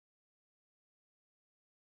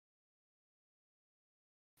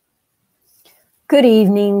Good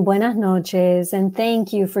evening, buenas noches, and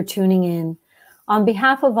thank you for tuning in. On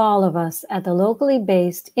behalf of all of us at the locally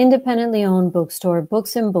based, independently owned bookstore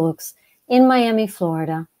Books and Books in Miami,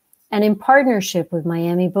 Florida, and in partnership with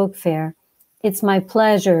Miami Book Fair, it's my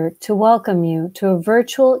pleasure to welcome you to a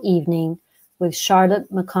virtual evening with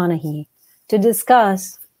Charlotte McConaghy to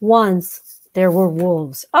discuss Once There Were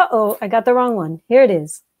Wolves. Uh-oh, I got the wrong one. Here it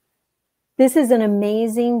is. This is an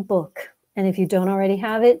amazing book, and if you don't already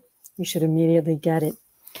have it, you should immediately get it.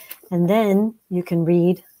 And then you can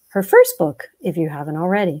read her first book if you haven't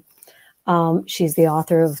already. She's the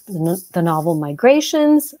author of the novel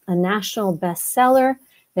Migrations, a national bestseller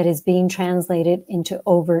that is being translated into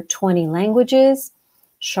over 20 languages.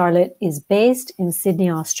 Charlotte is based in Sydney,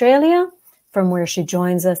 Australia, from where she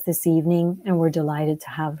joins us this evening, and we're delighted to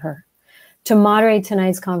have her. To moderate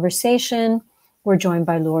tonight's conversation, we're joined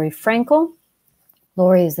by Laurie Frankel.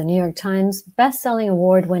 Laurie is the New York Times bestselling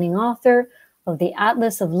award-winning author of The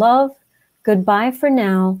Atlas of Love, Goodbye for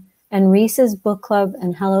Now, and Reese's Book Club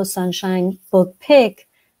and Hello Sunshine book pick,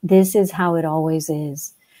 This Is How It Always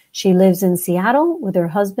Is. She lives in Seattle with her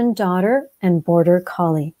husband, daughter, and border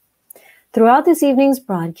collie. Throughout this evening's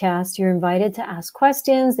broadcast, you're invited to ask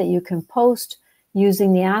questions that you can post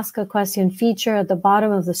using the Ask a Question feature at the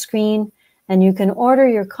bottom of the screen, and you can order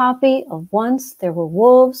your copy of Once There Were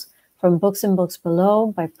Wolves from Books and Books below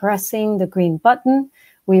by pressing the green button.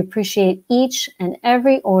 We appreciate each and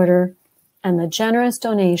every order and the generous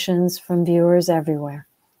donations from viewers everywhere.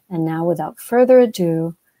 And now, without further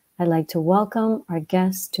ado, I'd like to welcome our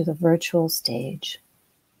guests to the virtual stage.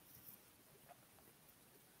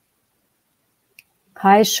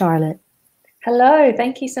 Hi, Charlotte. Hello,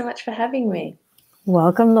 thank you so much for having me.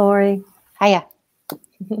 Welcome, Laurie. Hiya.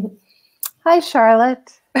 Hi,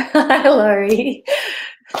 Charlotte. Hi, Laurie.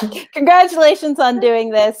 Congratulations on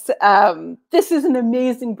doing this. This is an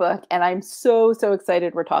amazing book, and I'm so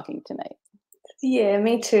excited we're talking tonight. Yeah,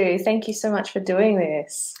 me too. Thank you so much for doing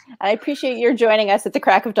this. I appreciate your joining us at the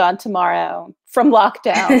crack of dawn tomorrow from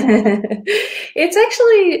lockdown. It's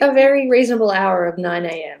actually a very reasonable hour of 9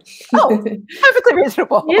 a.m. Oh, perfectly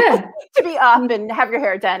reasonable. Yeah. To be up and have your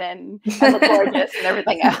hair done and look gorgeous and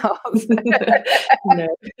everything else. No.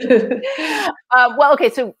 Well, okay,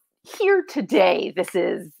 so here today,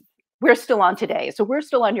 we're still on today. So we're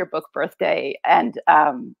still on your book birthday. And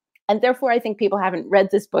therefore, I think people haven't read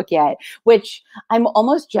this book yet, which I'm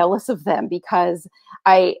almost jealous of them because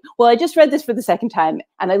I just read this for the second time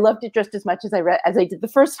and I loved it just as much as I did the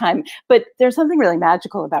first time. But there's something really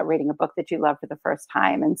magical about reading a book that you love for the first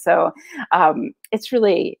time. And so it's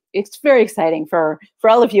very exciting for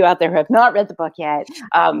all of you out there who have not read the book yet.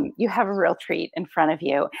 You have a real treat in front of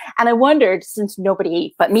you. And I wondered, since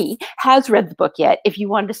nobody but me has read the book yet, if you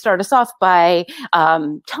wanted to start us off by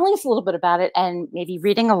telling us a little bit about it and maybe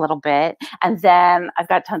reading a little bit. And then I've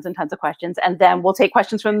got tons and tons of questions. And then we'll take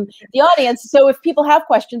questions from the audience. So if people have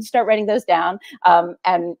questions, start writing those down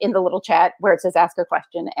and in the little chat where it says ask a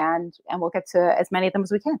question, and we'll get to as many of them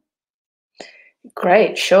as we can.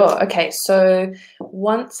 Great, sure. Okay, so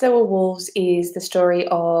Once There Were Wolves is the story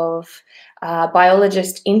of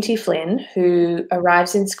biologist Inti Flynn, who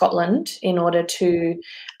arrives in Scotland in order to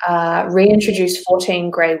reintroduce 14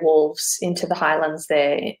 grey wolves into the highlands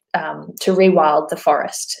there to rewild the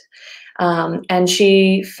forest. And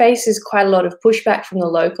she faces quite a lot of pushback from the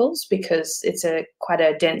locals because it's quite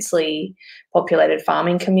a densely populated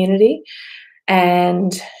farming community.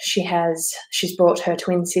 And she's brought her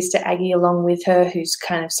twin sister Aggie along with her, who's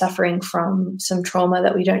kind of suffering from some trauma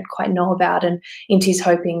that we don't quite know about. And Inti's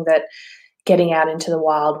hoping that getting out into the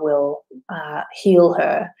wild will heal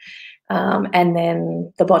her. And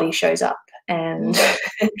then the body shows up, and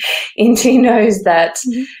Inti knows that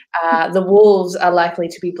the wolves are likely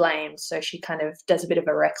to be blamed. So she kind of does a bit of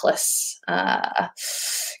a reckless,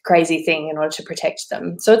 crazy thing in order to protect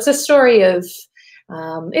them. So it's a story of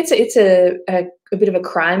it's a bit of a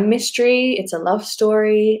crime mystery. It's a love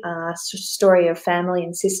story, story of family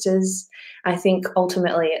and sisters. I think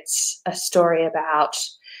ultimately it's a story about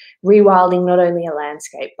rewilding not only a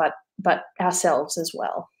landscape but ourselves as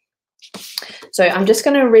well. So I'm just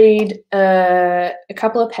going to read a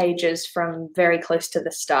couple of pages from very close to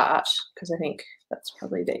the start because I think that's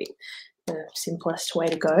probably the simplest way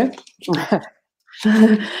to go.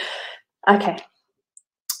 Okay.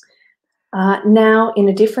 Now, in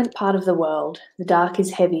a different part of the world, the dark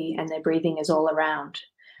is heavy and their breathing is all around.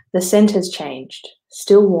 The scent has changed,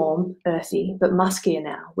 still warm, earthy, but muskier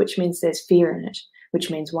now, which means there's fear in it, which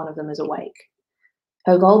means one of them is awake.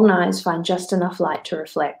 Her golden eyes find just enough light to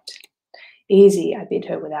reflect. Easy, I bid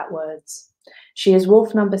her without words. She is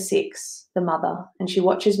wolf number 6, the mother, and she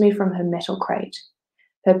watches me from her metal crate.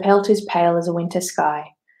 Her pelt is pale as a winter sky.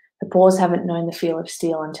 Her paws haven't known the feel of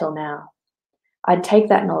steel until now. I'd take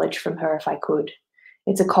that knowledge from her if I could.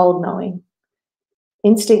 It's a cold knowing.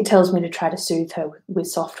 Instinct tells me to try to soothe her with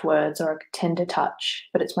soft words or a tender touch,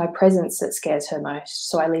 but it's my presence that scares her most,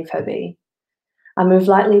 so I leave her be. I move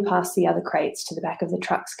lightly past the other crates to the back of the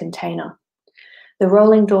truck's container. The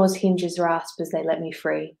rolling door's hinges rasp as they let me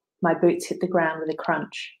free. My boots hit the ground with a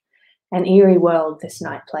crunch. An eerie world, this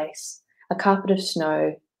night place. A carpet of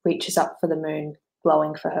snow reaches up for the moon,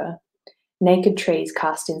 glowing for her. Naked trees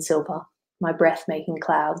cast in silver, my breath making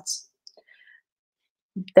clouds.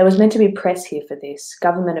 There was meant to be press here for this,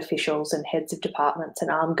 government officials and heads of departments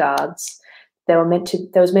and armed guards. There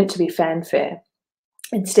was meant to be fanfare.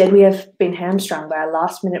 Instead, we have been hamstrung by a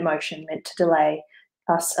last-minute motion meant to delay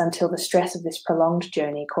us until the stress of this prolonged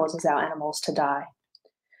journey causes our animals to die.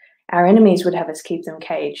 Our enemies would have us keep them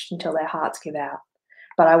caged until their hearts give out,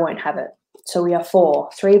 but I won't have it. So we are 4,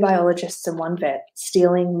 3 biologists and 1 vet,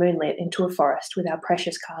 stealing moonlit into a forest with our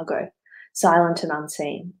precious cargo, silent and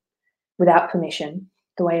unseen, without permission,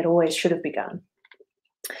 the way it always should have begun.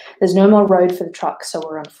 There's no more road for the truck, so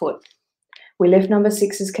we're on foot. We lift number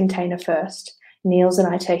 6's container first, Niels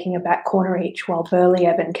and I taking a back corner each, while burly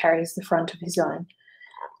Evan carries the front of his own.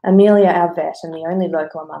 Amelia, our vet, and the only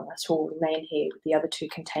local among us, will remain here with the other 2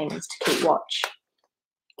 containers to keep watch.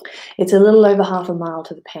 It's a little over half a mile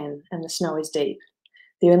to the pen, and the snow is deep.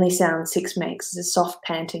 The only sound 6 makes is a soft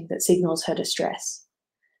panting that signals her distress.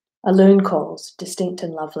 A loon calls, distinct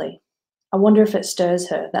and lovely. I wonder if it stirs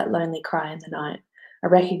her, that lonely cry in the night, a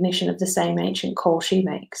recognition of the same ancient call she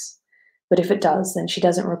makes. But if it does, then she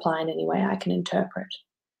doesn't reply in any way I can interpret.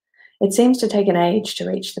 It seems to take an age to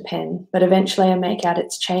reach the pen, but eventually I make out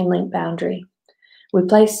its chain-link boundary. We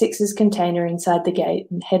place 6's container inside the gate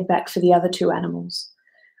and head back for the other 2 animals.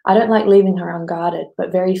 I don't like leaving her unguarded,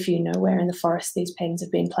 but very few know where in the forest these pens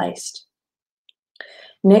have been placed.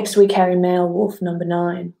 Next, we carry male wolf number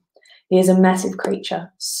 9. He is a massive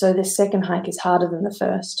creature, so this second hike is harder than the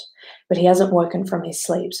first, but he hasn't woken from his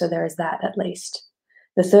sleep, so there is that at least.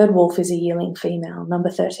 The third wolf is a yearling female, number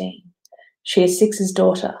 13. She is 6's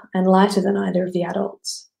daughter and lighter than either of the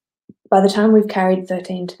adults. By the time we've carried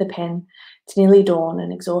 13 to the pen, it's nearly dawn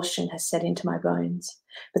and exhaustion has set into my bones,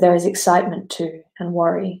 but there is excitement too and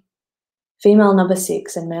worry. Female number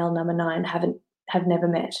 6 and male number 9 have never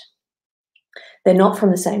met. They're not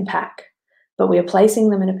from the same pack, but we are placing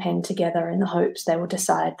them in a pen together in the hopes they will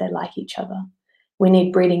decide they like each other. We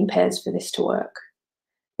need breeding pairs for this to work.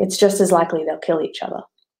 It's just as likely they'll kill each other.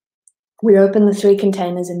 We open the 3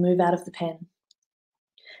 containers and move out of the pen.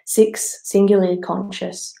 6, singularly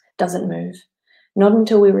conscious, doesn't move. Not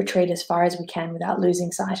until we retreat as far as we can without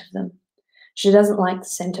losing sight of them. She doesn't like the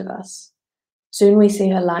scent of us. Soon we see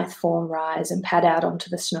her lithe form rise and pad out onto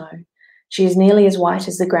the snow. She is nearly as white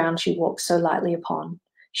as the ground she walks so lightly upon.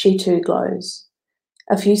 She too glows.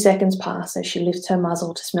 A few seconds pass as she lifts her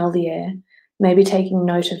muzzle to smell the air, maybe taking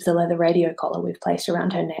note of the leather radio collar we've placed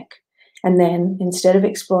around her neck. And then, instead of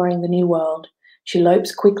exploring the new world, she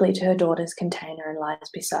lopes quickly to her daughter's container and lies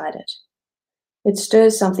beside it. It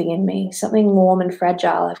stirs something in me, something warm and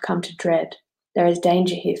fragile I've come to dread. There is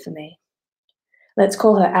danger here for me. Let's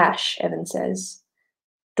call her Ash, Evan says.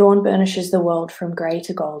 Dawn burnishes the world from grey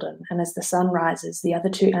to golden, and as the sun rises, the other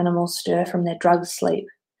 2 animals stir from their drugged sleep.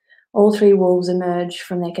 All 3 wolves emerge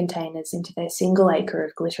from their containers into their single acre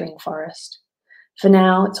of glittering forest. For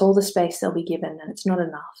now, it's all the space they'll be given, and it's not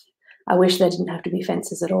enough. I wish there didn't have to be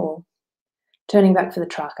fences at all. Turning back for the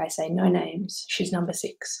truck, I say no names. She's number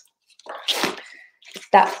 6.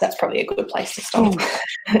 That's probably a good place to stop.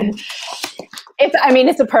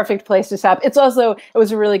 It's a perfect place to stop. It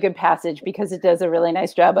was a really good passage because it does a really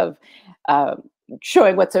nice job of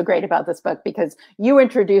showing what's so great about this book, because you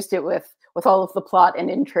introduced it with all of the plot and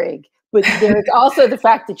intrigue, but there's also the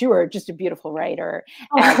fact that you are just a beautiful writer,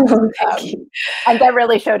 and that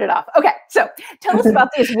really showed it off. Okay, so tell us about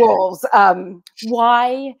these wolves.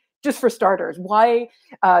 Why, just for starters, why?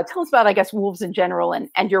 Tell us about, I guess, wolves in general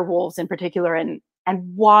and your wolves in particular, and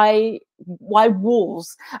why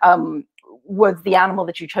wolves was the animal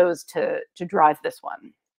that you chose to drive this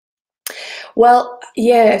one. Well,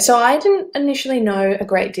 yeah, so I didn't initially know a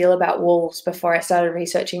great deal about wolves before I started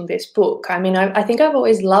researching this book. I mean, I think I've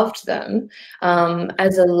always loved them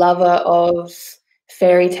as a lover of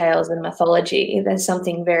fairy tales and mythology. There's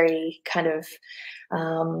something very kind of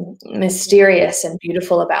mysterious and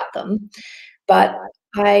beautiful about them. But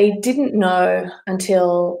I didn't know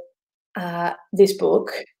until this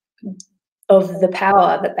book of the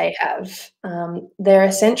power that they have.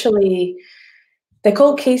 They're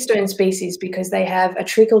called keystone species because they have a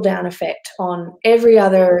trickle-down effect on every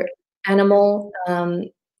other animal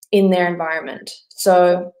in their environment.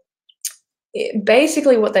 So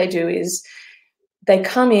basically what they do is they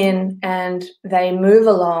come in and they move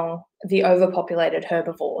along the overpopulated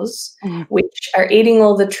herbivores, which are eating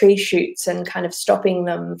all the tree shoots and kind of stopping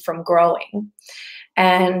them from growing.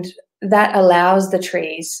 And that allows the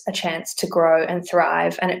trees a chance to grow and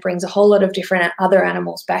thrive, and it brings a whole lot of different other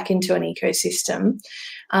animals back into an ecosystem.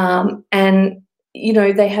 And, you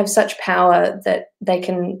know, they have such power that they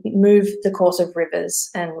can move the course of rivers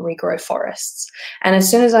and regrow forests. And as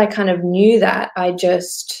soon as I kind of knew that, I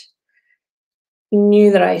just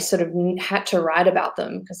knew that I sort of had to write about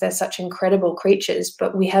them because they're such incredible creatures,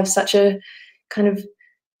 but we have such a kind of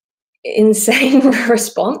insane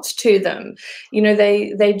response to them. You know,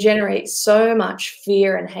 they generate so much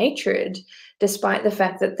fear and hatred, despite the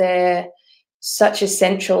fact that they're such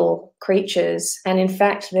essential creatures. And in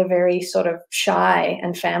fact, they're very sort of shy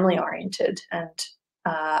and family oriented and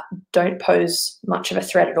don't pose much of a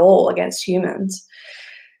threat at all against humans.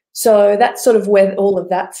 So that's sort of where all of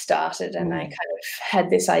that started. And I kind of had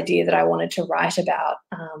this idea that I wanted to write about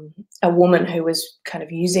a woman who was kind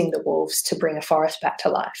of using the wolves to bring a forest back to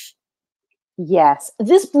life. Yes,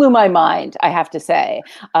 this blew my mind, I have to say,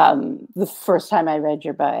 the first time I read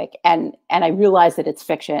your book. And I realized that it's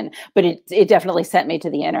fiction, but it definitely sent me to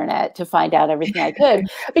the internet to find out everything I could,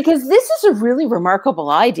 because this is a really remarkable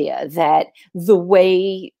idea that the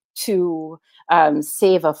way to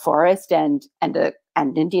save a forest and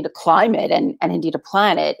indeed a climate and indeed a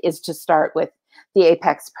planet is to start with the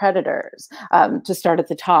apex predators, to start at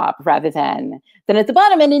the top rather than at the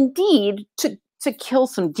bottom, and indeed to kill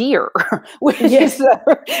some deer, which is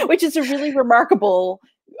a really remarkable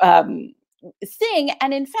thing.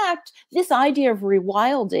 And in fact, this idea of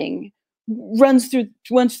rewilding runs through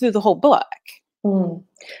the whole book.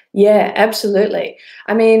 Yeah, absolutely.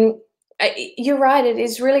 I mean, you're right. It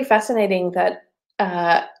is really fascinating that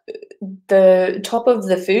the top of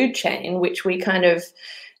the food chain, which we kind of,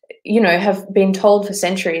 you know, have been told for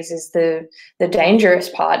centuries is the dangerous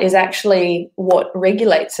part, is actually what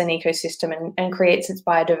regulates an ecosystem and creates its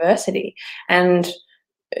biodiversity. And,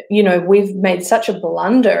 you know, we've made such a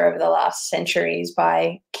blunder over the last centuries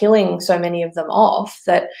by killing so many of them off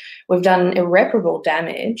that we've done irreparable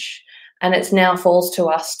damage. And it's now falls to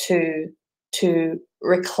us to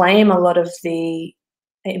reclaim a lot of the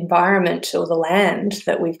environment or the land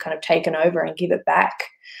that we've kind of taken over and give it back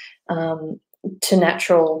to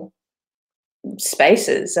natural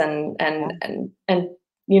spaces. And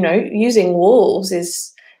you know, using wolves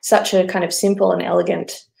is such a kind of simple and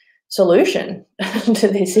elegant solution to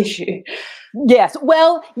this issue. Yes,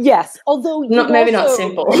 well, yes, although maybe not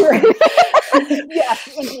simple. Yes,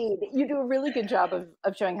 indeed. You do a really good job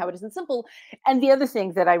of showing how it isn't simple. And the other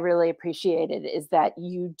thing that I really appreciated is that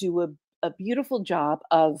you do a beautiful job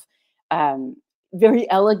of very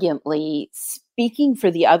elegantly speaking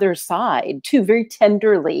for the other side too, very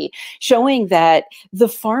tenderly, showing that the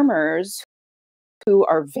farmers who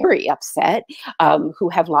are very upset, who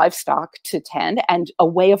have livestock to tend and a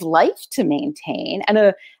way of life to maintain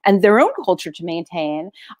and their own culture to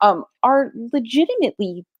maintain, are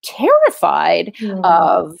legitimately terrified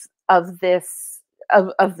of this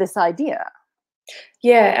idea.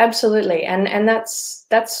 Yeah, absolutely. And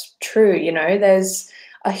that's true. You know, there's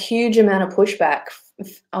a huge amount of pushback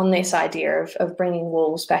on this idea of bringing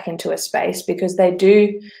wolves back into a space because they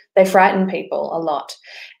frighten people a lot.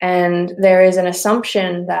 And there is an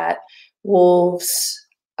assumption that wolves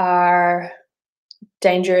are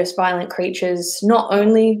dangerous, violent creatures, not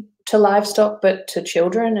only to livestock, but to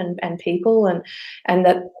children and people, and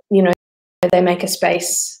that, you know, they make a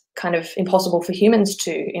space kind of impossible for humans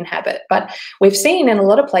to inhabit. But we've seen in a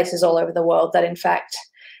lot of places all over the world that, in fact,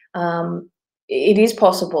 it is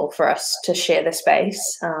possible for us to share the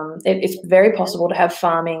space. It's very possible to have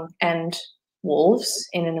farming and wolves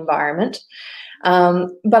in an environment.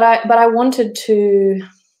 But I wanted to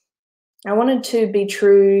be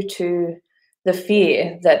true to the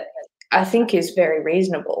fear that I think is very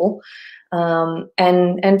reasonable,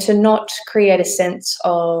 and to not create a sense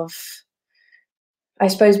of, I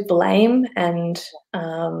suppose, blame and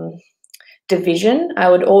division. I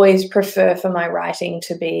would always prefer for my writing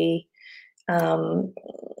to be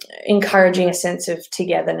encouraging a sense of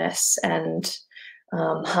togetherness and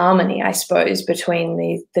harmony, I suppose, between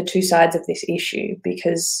the two sides of this issue,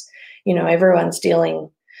 because, you know, everyone's dealing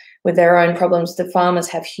with their own problems. The farmers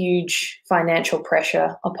have huge financial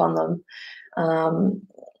pressure upon them.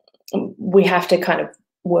 We have to kind of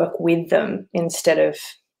work with them instead of,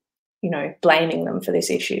 you know, blaming them for this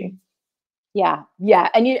issue. Yeah.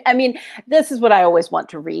 And I mean, this is what I always want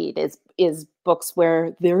to read is books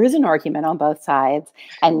where there is an argument on both sides,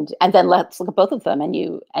 and then let's look at both of them, and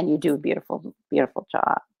you do a beautiful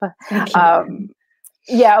job. Thank you.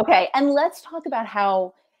 Yeah, okay. And let's talk about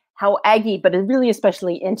how Aggie, but really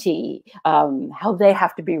especially Inti, how they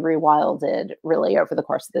have to be rewilded really over the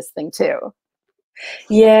course of this thing too.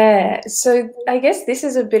 Yeah, so I guess this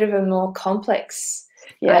is a bit of a more complex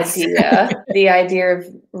idea, the idea of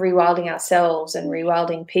rewilding ourselves and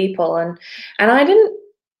rewilding people, and I didn't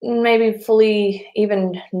maybe fully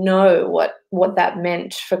even know what that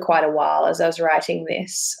meant for quite a while as I was writing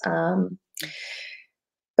this.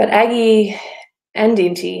 But Aggie and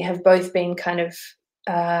Inti have both been kind of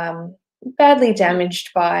badly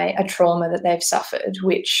damaged by a trauma that they've suffered,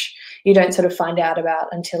 which you don't sort of find out about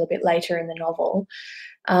until a bit later in the novel.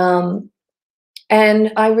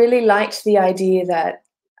 And I really liked the idea that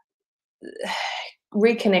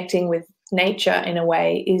reconnecting with nature in a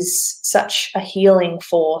way is such a healing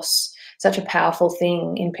force, such a powerful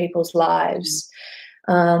thing in people's lives.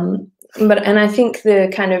 And I think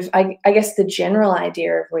the kind of, I guess the general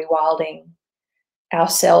idea of rewilding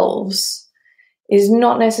ourselves is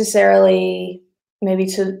not necessarily maybe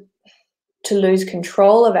to lose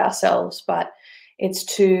control of ourselves, but it's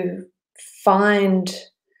to find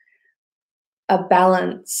a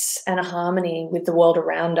balance and a harmony with the world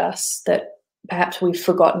around us that perhaps we've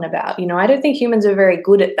forgotten about. You know, I don't think humans are very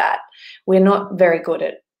good at that. We're not very good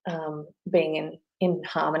at being in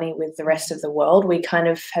harmony with the rest of the world. We kind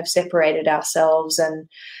of have separated ourselves, and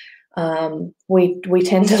we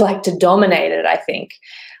tend to like to dominate it, I think,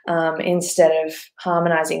 instead of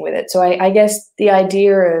harmonizing with it. So I guess the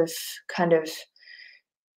idea of kind of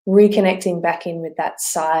reconnecting back in with that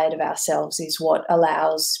side of ourselves is what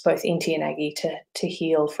allows both Inti and Aggie to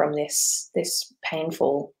heal from this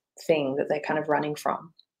painful thing that they're kind of running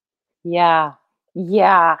from. Yeah.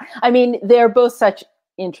 I mean, they're both such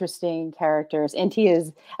interesting characters. Inti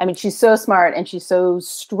is, I mean, she's so smart and she's so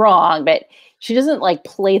strong, but she doesn't like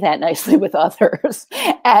play that nicely with others.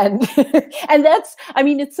 And that's, I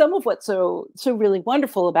mean, it's some of what's so really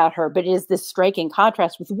wonderful about her, but it is this striking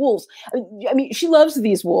contrast with wolves. I mean, she loves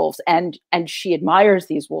these wolves and she admires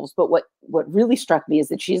these wolves, but what really struck me is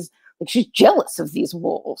that she's jealous of these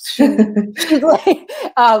wolves. She's like,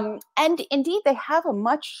 and indeed they have a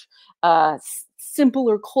much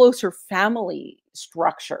simpler, closer family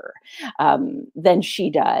structure than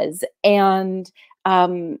she does, and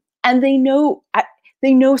they know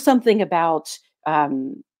something about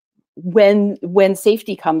when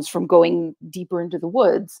safety comes from going deeper into the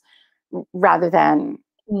woods rather than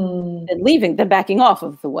leaving, than backing off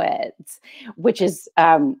of the woods, which is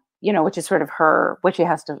which is sort of what she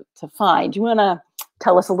has to find. Do you want to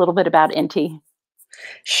tell us a little bit about Inti?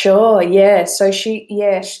 Sure. Yeah. So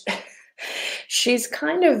she's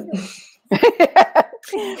kind of.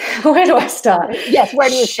 Where do I start? Yes, where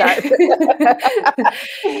do you start?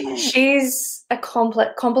 She's a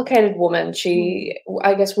complicated woman.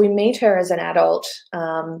 I guess we meet her as an adult,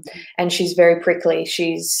 and she's very prickly.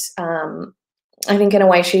 She's, I think in a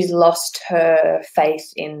way she's lost her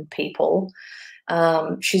faith in people.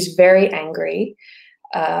 She's very angry.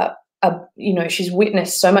 She's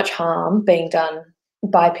witnessed so much harm being done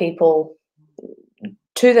by people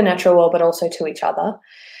to the natural world, but also to each other.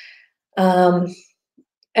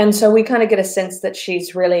 And so we kind of get a sense that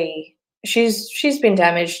she's been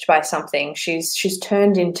damaged by something. She's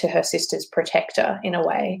turned into her sister's protector in a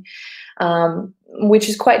way, which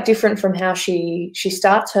is quite different from how she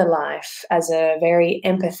starts her life as a very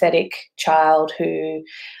empathetic child who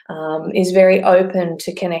is very open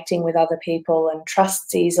to connecting with other people and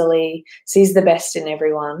trusts easily, sees the best in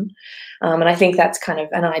everyone. And I think that's kind of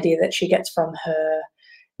an idea that she gets from her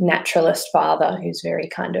naturalist father, who's very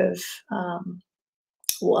kind of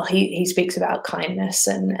he speaks about kindness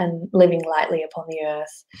and living lightly upon the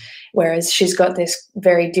earth, whereas she's got this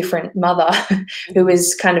very different mother who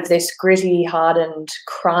is kind of this gritty, hardened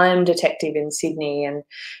crime detective in Sydney, and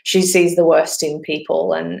she sees the worst in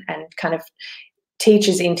people and kind of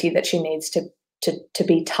teaches Inti that she needs to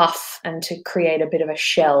be tough and to create a bit of a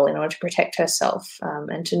shell in order to protect herself,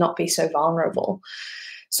 and to not be so vulnerable.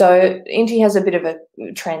 So Inti has a bit of a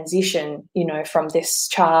transition, from this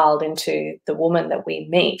child into the woman that we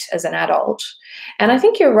meet as an adult. And I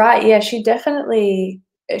think you're right. Yeah, she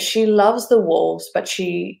loves the wolves, but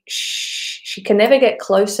she can never get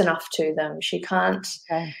close enough to them. She can't.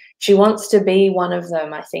 Okay. She wants to be one of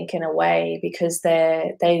them, I think, in a way, because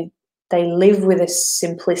they live with a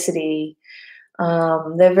simplicity.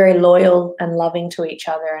 They're very loyal and loving to each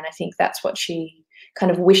other, and I think that's what she kind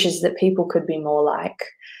of wishes that people could be more like.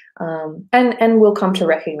 And we'll come to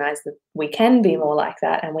recognize that we can be more like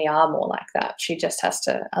that, and we are more like that. She just has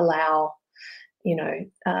to allow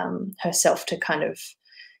herself to kind of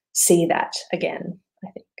see that again,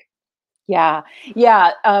 I think. Yeah.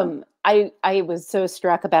 I was so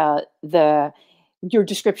struck about your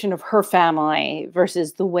description of her family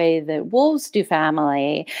versus the way that wolves do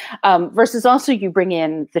family, versus also you bring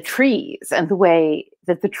in the trees and the way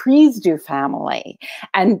that the trees do family.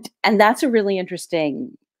 And that's a really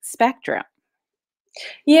interesting spectrum.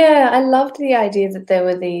 Yeah, I loved the idea that there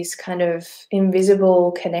were these kind of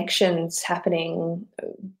invisible connections happening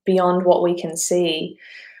beyond what we can see.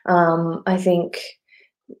 I think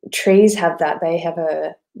trees have that. They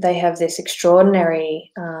have this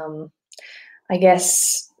extraordinary, I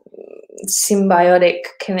guess, symbiotic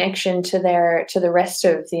connection to the rest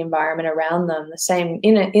of the environment around them. The same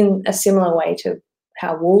in a similar way to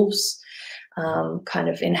how wolves kind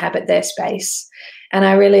of inhabit their space. And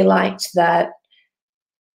I really liked that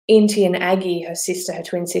Inti and Aggie, her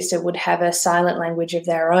twin sister, would have a silent language of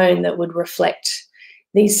their own that would reflect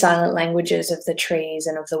these silent languages of the trees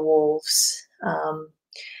and of the wolves,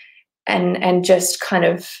 and just kind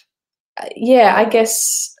of, I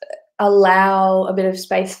guess, allow a bit of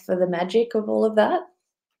space for the magic of all of that.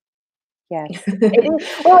 Yes.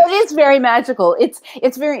 It is very magical.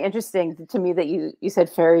 It's very interesting to me that you said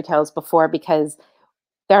fairy tales before, because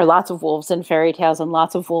there are lots of wolves in fairy tales and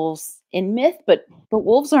lots of wolves in myth, but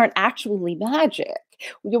wolves aren't actually magic.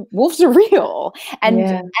 Wolves are real, and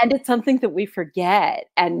it's something that we forget.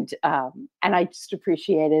 And I just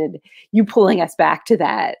appreciated you pulling us back to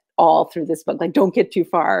that all through this book. Like, don't get too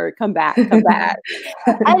far, come back.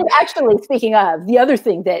 And actually, speaking of, the other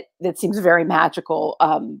thing that seems very magical,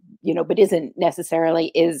 but isn't necessarily,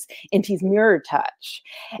 is Inti's mirror touch.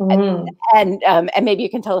 And maybe you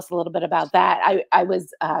can tell us a little bit about that. I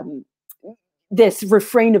was this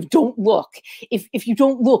refrain of "don't look." If you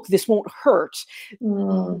don't look, this won't hurt.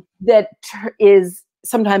 That is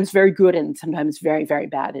sometimes very good and sometimes very, very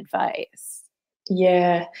bad advice.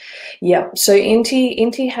 Yeah. So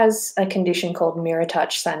Inti has a condition called mirror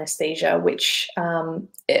touch synesthesia, which,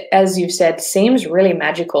 as you've said, seems really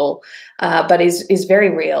magical, but is very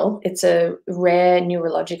real. It's a rare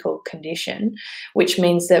neurological condition, which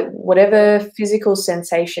means that whatever physical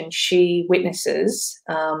sensation she witnesses,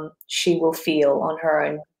 she will feel on her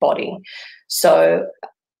own body. So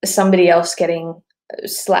somebody else getting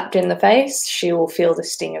slapped in the face, she will feel the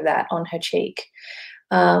sting of that on her cheek.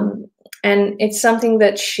 And it's something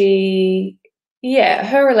that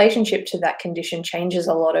her relationship to that condition changes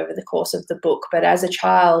a lot over the course of the book. But as a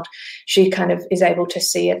child, she kind of is able to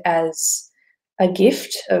see it as a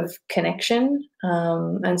gift of connection,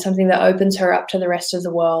 and something that opens her up to the rest of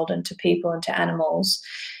the world and to people and to animals.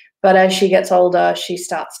 But as she gets older, she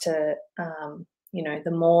starts to,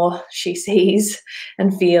 the more she sees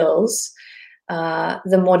and feels,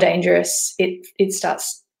 the more dangerous it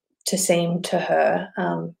starts to seem to her.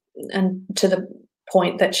 And to the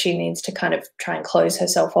point that she needs to kind of try and close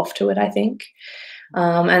herself off to it, I think.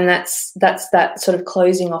 And that's that sort of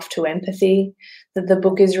closing off to empathy that the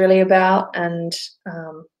book is really about. And,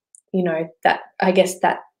 that, I guess,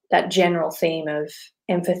 that general theme of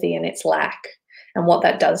empathy and its lack and what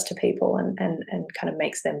that does to people and kind of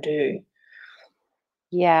makes them do.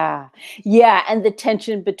 Yeah. And the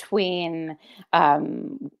tension between,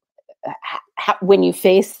 when you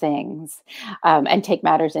face things and take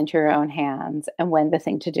matters into your own hands, and when the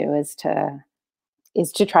thing to do is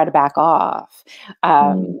to try to back off,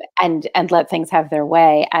 and let things have their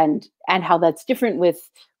way, and how that's different with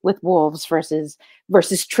wolves versus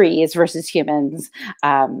trees versus humans,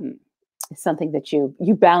 is something that you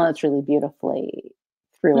balance really beautifully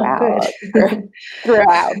throughout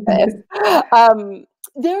this.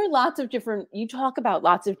 There are lots of different, you talk about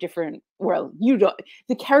lots of different,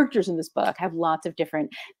 the characters in this book have lots of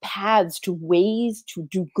different paths to ways to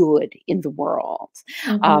do good in the world.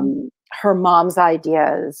 Her mom's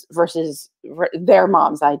ideas versus their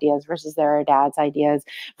mom's ideas versus their dad's ideas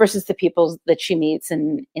versus the people that she meets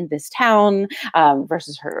in this town,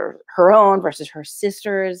 versus her own versus her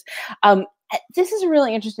sisters. This is a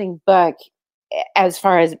really interesting book as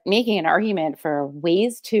far as making an argument for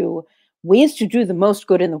ways to do the most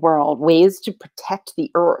good in the world, ways to protect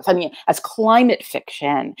the earth. I mean, as climate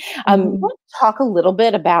fiction. You want to talk a little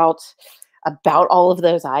bit about all of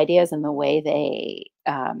those ideas and the way they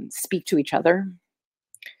speak to each other?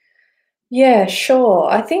 Yeah, sure.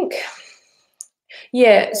 I think,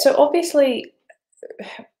 so obviously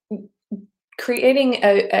creating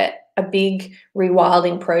a big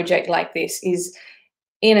rewilding project like this is,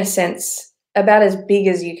 in a sense, about as big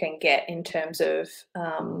as you can get in terms of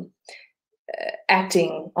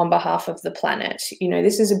acting on behalf of the planet.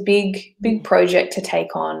 This is a big project to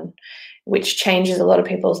take on, which changes a lot of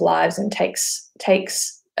people's lives and takes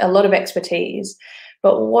takes a lot of expertise.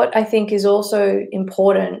 But what I think is also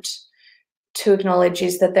important to acknowledge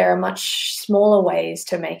is that there are much smaller ways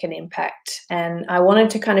to make an impact, and I wanted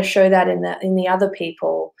to kind of show that in the other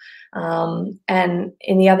people, and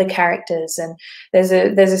in the other characters. And there's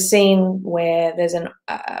a scene where there's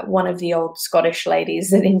one of the old Scottish ladies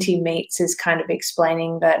that Inti meets is kind of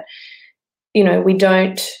explaining that, you know, we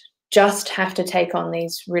don't just have to take on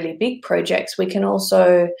these really big projects. We can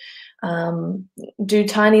also do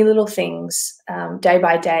tiny little things day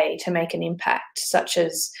by day to make an impact, such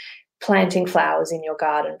as planting flowers in your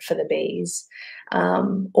garden for the bees,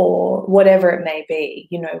 or whatever it may be.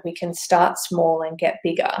 You know, we can start small and get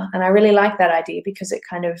bigger. And I really like that idea because it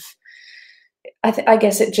kind of, I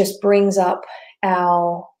guess it just brings up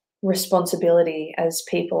our responsibility as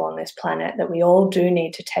people on this planet, that we all do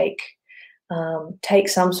need to take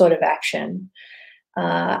some sort of action.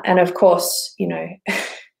 And of course, you know,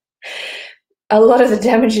 a lot of the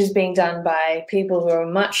damage is being done by people who are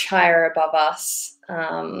much higher above us.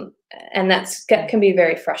 And that can be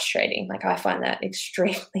very frustrating. Like, I find that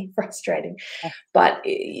extremely frustrating. But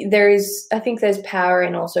I think there's power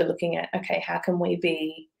in also looking at, okay, how can we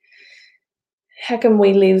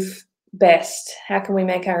live best? How can we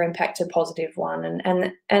make our impact a positive one?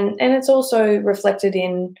 And it's also reflected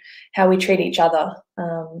in how we treat each other,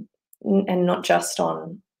 and not just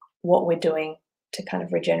on what we're doing to kind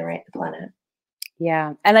of regenerate the planet.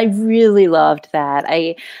 Yeah. And I really loved that.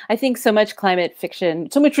 I think so much climate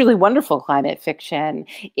fiction, so much really wonderful climate fiction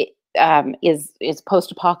is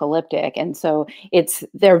post-apocalyptic. And so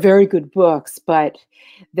they're very good books, but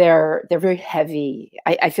they're very heavy.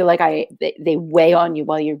 I feel like they weigh on you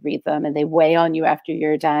while you read them, and they weigh on you after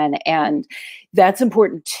you're done. And that's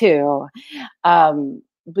important too.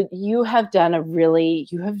 But you have done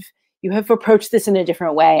you have approached this in a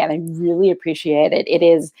different way, and I really appreciate it. It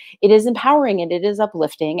is empowering, and it is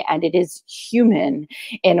uplifting, and it is human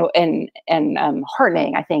and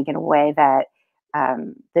heartening, I think, in a way that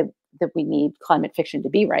that we need climate fiction to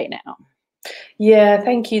be right now. Yeah,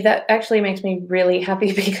 thank you. That actually makes me really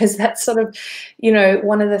happy, because that's sort of, you know,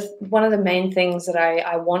 one of the main things that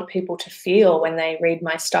I want people to feel when they read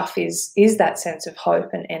my stuff is that sense of hope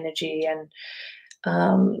and energy and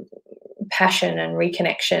passion and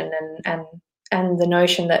reconnection, and the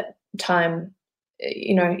notion that time,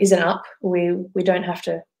 you know, isn't up. We don't have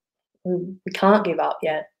to. We can't give up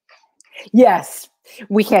yet. Yes,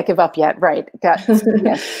 we can't give up yet. Right.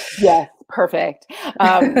 Yes. Perfect.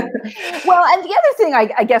 Well, and the other thing,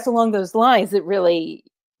 I guess, along those lines that really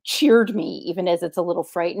cheered me, even as it's a little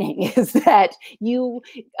frightening, is that people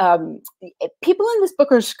in this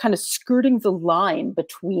book are kind of skirting the line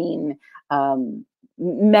between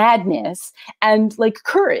madness and like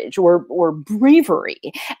courage or bravery,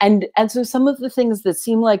 and so some of the things that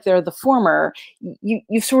seem like they're the former,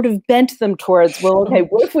 you've sort of bent them towards, well, okay,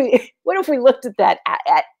 what if we looked at that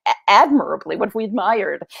admirably? What if we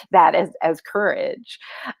admired that as courage?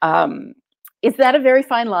 Is that a very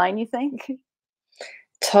fine line, you think?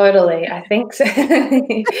 Totally, I think so.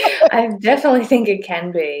 I definitely think it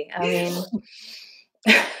can be. I mean,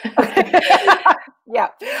 yeah.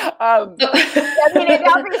 I mean, it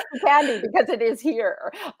obviously can be, because it is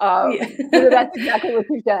here. That's exactly what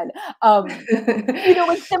you've done. You know,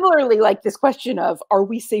 and similarly, like this question of, are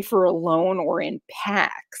we safer alone or in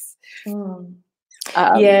packs?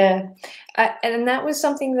 Yeah. And that was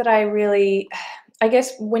something that I really, I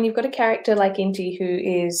guess, when you've got a character like Inti who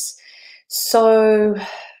is so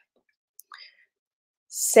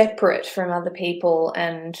separate from other people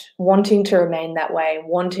and wanting to remain that way,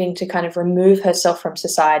 wanting to kind of remove herself from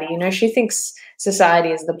society. You know, she thinks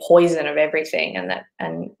society is the poison of everything,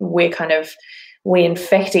 and we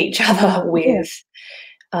infect each other with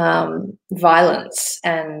violence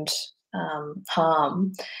and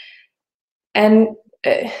harm. And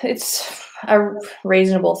it's a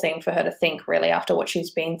reasonable thing for her to think, really, after what she's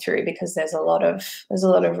been through, because there's a lot of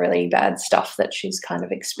really bad stuff that she's kind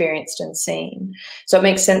of experienced and seen. So it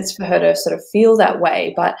makes sense for her to sort of feel that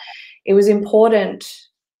way. But it was important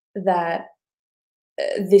that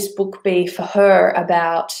this book be for her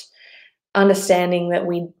about understanding that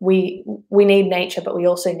we need nature, but we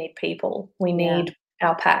also need people. We need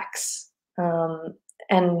our packs, and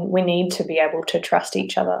we need to be able to trust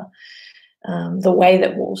each other. The way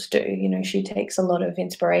that wolves do. You know, she takes a lot of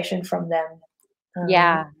inspiration from them.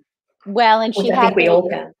 Well, and I think we all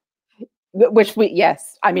can. Which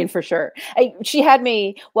yes, I mean, for sure. She had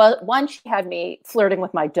me, she had me flirting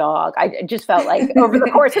with my dog. I just felt like over the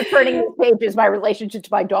course of turning these pages, my relationship to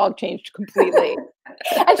my dog changed completely.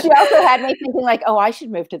 And she also had me thinking like, oh, I should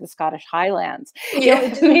move to the Scottish Highlands. Yeah,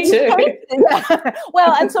 me too. Yeah.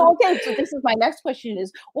 Well, and so, okay, so this is my next question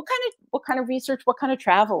is what kind of research, what kind of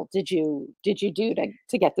travel did you do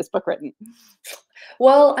to get this book written?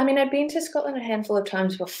 Well, I mean, I'd been to Scotland a handful of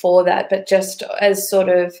times before that, but just as sort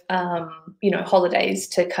of, holidays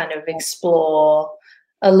to kind of explore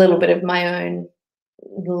a little bit of my own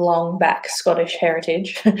long back Scottish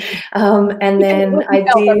heritage. And then I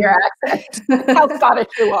did on your accent how Scottish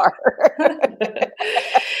you are.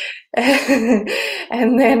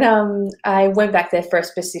 And then I went back there for a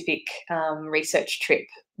specific research trip,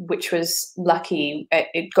 which was lucky.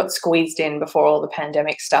 It got squeezed in before all the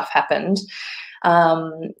pandemic stuff happened.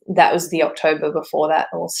 That was the October before that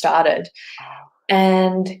all started.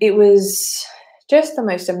 And it was just the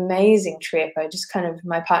most amazing trip.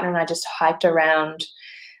 My partner and I just hiked around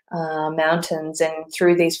mountains and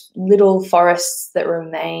through these little forests that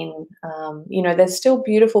remain. There's still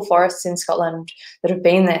beautiful forests in Scotland that have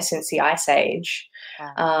been there since the Ice Age,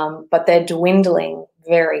 but they're dwindling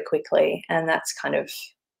very quickly, and that's kind of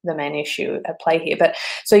the main issue at play here. But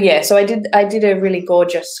so I did a really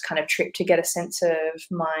gorgeous kind of trip to get a sense of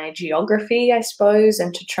my geography, I suppose,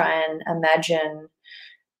 and to try and imagine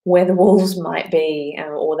where the wolves might be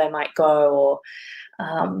or they might go, or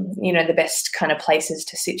the best kind of places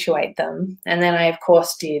to situate them. And then I, of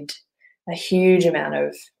course, did a huge amount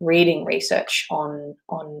of reading research on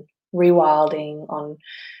rewilding, on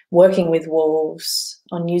working with wolves,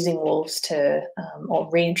 on using wolves to or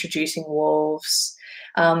reintroducing wolves.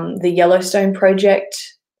 The Yellowstone project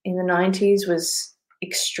in the 90s was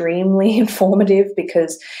extremely informative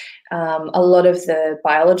because a lot of the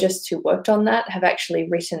biologists who worked on that have actually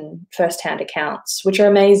written first-hand accounts, which are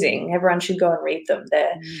amazing. Everyone should go and read them.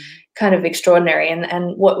 They're kind of extraordinary.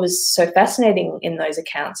 And what was so fascinating in those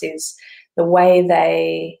accounts is the way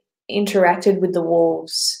they interacted with the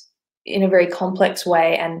wolves in a very complex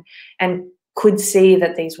way and could see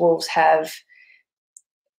that these wolves have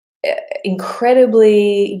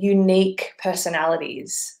incredibly unique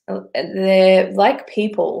personalities. They're like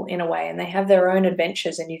people in a way, and they have their own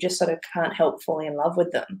adventures, and you just sort of can't help falling in love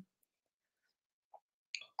with them.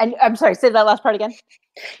 And I'm sorry, say that last part again.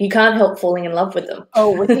 You can't help falling in love with them.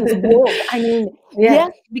 Oh, with these wolves. I mean, yeah,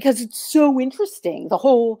 because it's so interesting. The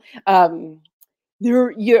whole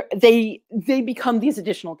they become these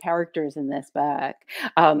additional characters in this book,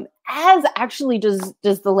 as actually does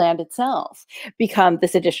the land itself become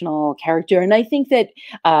this additional character. And I think that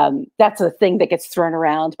that's a thing that gets thrown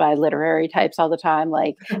around by literary types all the time,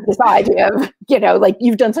 like this idea of, like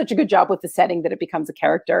you've done such a good job with the setting that it becomes a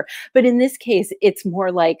character. But in this case, it's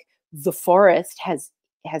more like the forest has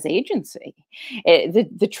agency.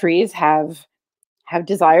 The trees have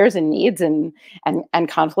desires and needs and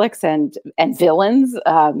conflicts and villains,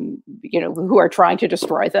 who are trying to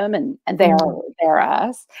destroy them, and they're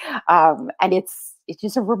us. And it's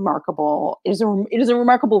just a remarkable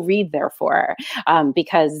read, therefore,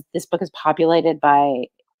 because this book is populated by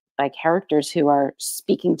characters who are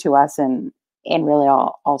speaking to us in really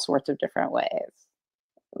all sorts of different ways.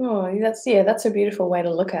 Oh, that's a beautiful way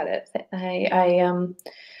to look at it.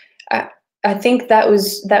 I think that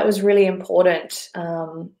was really important,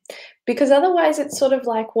 because otherwise it's sort of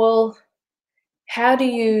like, well, how do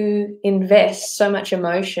you invest so much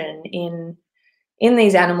emotion in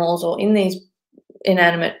these animals or in these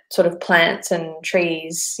inanimate sort of plants and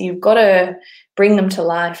trees? You've got to bring them to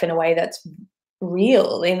life in a way that's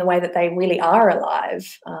real, in the way that they really are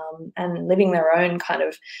alive, and living their own kind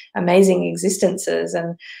of amazing existences.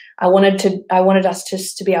 And I wanted us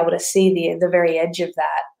just to be able to see the very edge of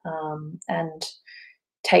that, and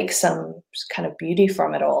take some kind of beauty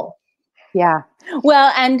from it all. Yeah.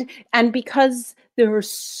 Well, and because there are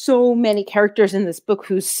so many characters in this book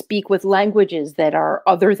who speak with languages that are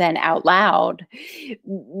other than out loud,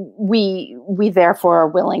 we therefore are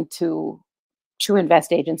willing to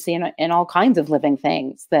invest agency in all kinds of living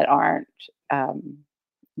things that aren't,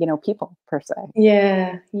 people per se.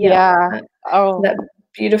 Yeah. Oh, that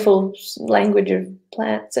beautiful language of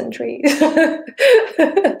plants and trees.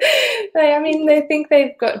 They think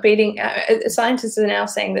they've got beating. Scientists are now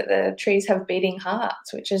saying that the trees have beating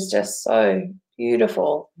hearts, which is just so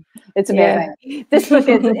beautiful. It's amazing. Yeah. This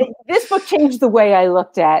book changed the way I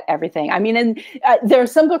looked at everything. I mean, and there are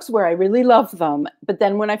some books where I really love them, but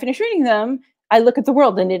then when I finish reading them, I look at the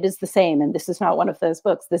world and it is the same. And this is not one of those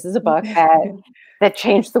books. This is a book that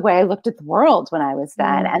changed the way I looked at the world when I was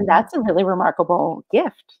done. And that's a really remarkable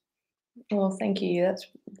gift. Well, thank you.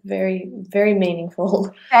 very, very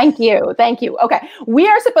meaningful. Thank you. Thank you. Okay. We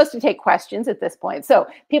are supposed to take questions at this point. So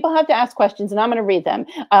people have to ask questions and I'm going to read them.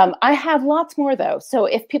 I have lots more though. So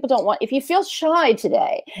if people don't want, if you feel shy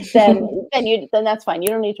today, then that's fine. You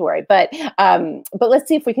don't need to worry. But let's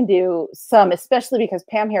see if we can do some, especially because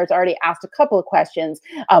Pam here has already asked a couple of questions.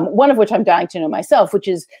 One of which I'm dying to know myself, which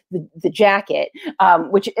is the jacket,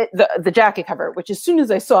 the jacket cover, which as soon as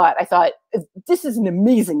I saw it, I thought, this is an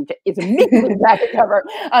amazing jacket cover.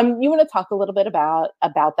 You want to talk a little bit about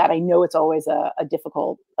that? I know it's always a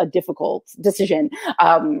difficult decision.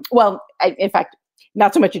 In fact,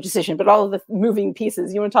 not so much a decision, but all of the moving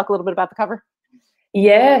pieces. You want to talk a little bit about the cover?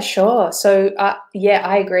 Yeah, sure. So, yeah,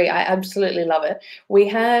 I agree. I absolutely love it. We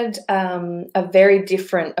had a very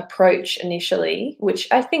different approach initially, which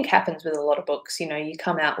I think happens with a lot of books. You know, you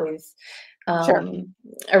come out with Sure.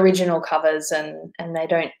 original covers and they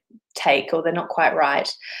don't take, or they're not quite right.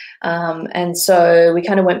 And so we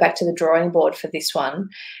kind of went back to the drawing board for this one,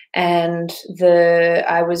 and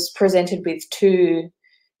I was presented with two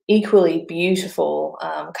equally beautiful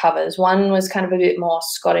covers. One was kind of a bit more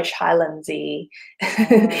Scottish Highlandsy,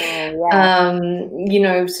 you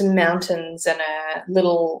know, some mountains and a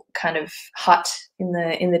little kind of hut in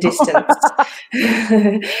the distance,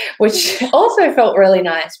 which also felt really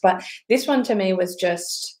nice. But this one to me was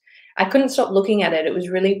just, I couldn't stop looking at it. It was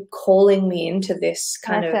really calling me into this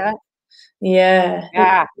kind of,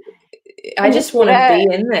 yeah. I just want to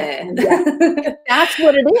be in there. Yeah. That's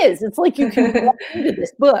what it is. It's like you can walk into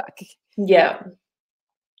this book. Yeah.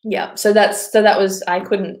 Yeah. So that was,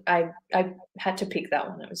 I had to pick that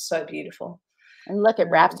one. It was so beautiful. And look, it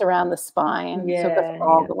wraps around the spine. Yeah, so it goes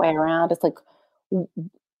all the way around. It's like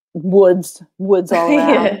woods all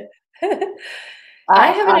around. Yeah.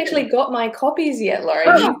 I haven't actually got my copies yet, Laurie.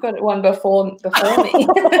 You've got one before me. This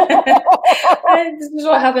is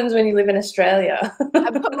what happens when you live in Australia.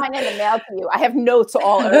 I put mine in the mail to you. I have notes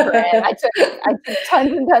all over it. I took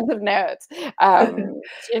tons and tons of notes.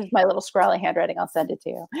 Here's my little scrawly handwriting. I'll send it to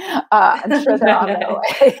you. I'm sure they're on their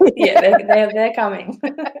way. Yeah, they're coming.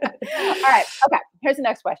 All right. Okay. Here's the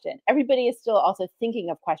next question. Everybody is still also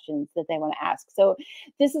thinking of questions that they want to ask. So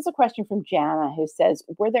this is a question from Jana, who says,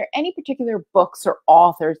 were there any particular books or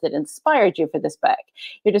authors that inspired you for this book?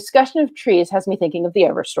 Your discussion of trees has me thinking of the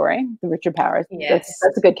Overstory, the Richard Powers. Yes.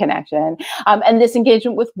 That's a good connection. And this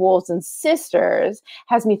engagement with wolves and sisters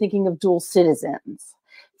has me thinking of Dual Citizens.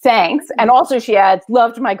 Thanks. And also she adds,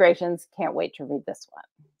 loved Migrations. Can't wait to read this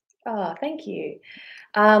one. Oh, thank you.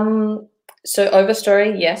 So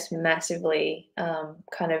Overstory, yes, massively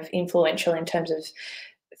kind of influential in terms of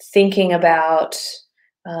thinking about,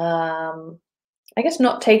 I guess,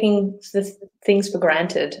 not taking the things for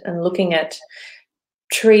granted and looking at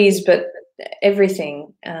trees, but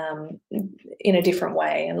everything in a different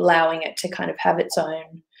way, and allowing it to kind of have its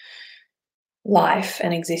own life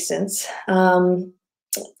and existence.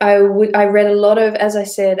 I read a lot of, as I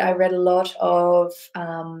said, I read a lot of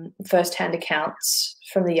first-hand accounts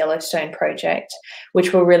from the Yellowstone Project,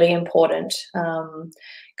 which were really important,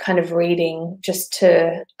 kind of reading just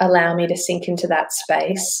to allow me to sink into that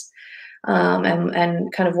space,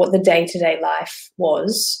 and kind of what the day-to-day life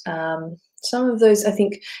was. Some of those, I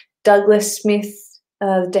think, Douglas Smith,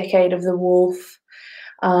 The Decade of the Wolf.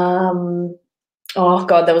 Oh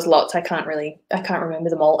God, there was lots. I can't remember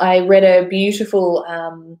them all. I read a beautiful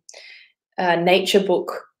nature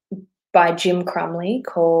book by Jim Crumley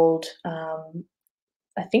called,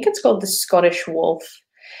 I think it's called The Scottish Wolf,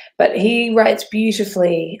 but he writes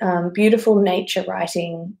beautifully, beautiful nature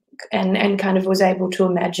writing, and kind of was able to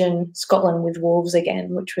imagine Scotland with wolves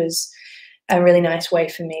again, which was a really nice way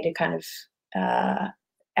for me to kind of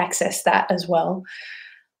access that as well.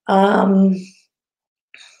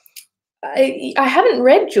 I haven't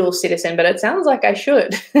read Dual Citizen, but it sounds like I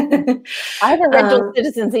should. I haven't read Dual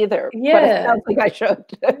Citizens either, yeah. but it sounds like I should.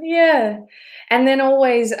 Yeah. And then I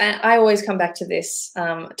always come back to this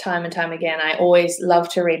time and time again. I always love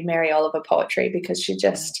to read Mary Oliver poetry because she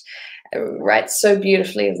just writes so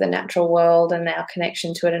beautifully of the natural world and our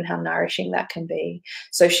connection to it and how nourishing that can be.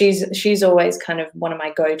 So she's always kind of one of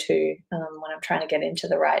my go-to when I'm trying to get into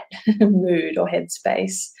the right mood or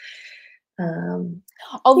headspace.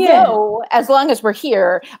 Although, as long as we're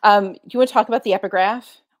here, you want to talk about the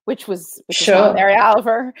epigraph, which was sure. Mary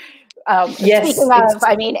Oliver. Yes. Speaking of,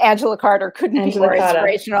 I mean, Angela Carter couldn't be more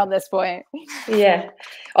inspirational on this point. Yeah.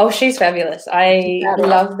 Oh, she's fabulous. I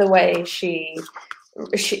love the way she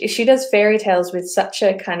does fairy tales with such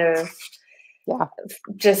a kind of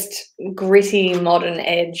just gritty modern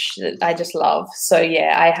edge that I just love. So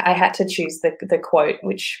yeah, I had to choose the quote,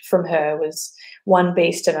 which from her was one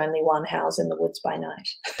beast and only one howls in the woods by night.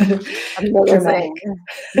 Amazing.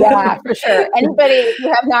 Yeah, for sure. Anybody,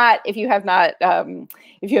 if you have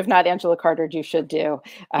not Angela Cartered, you should do,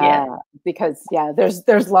 because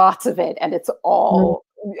there's lots of it, and it's all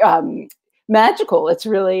magical. It's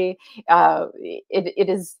really it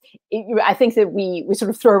is. I think that we sort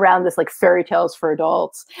of throw around this like fairy tales for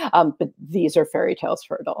adults, but these are fairy tales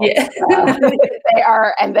for adults. Yeah.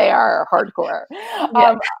 They are hardcore.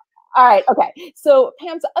 All right. Okay. So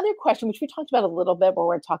Pam's other question, which we talked about a little bit, but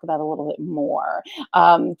we're going to talk about a little bit more.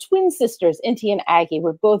 Twin sisters, Inti and Aggie,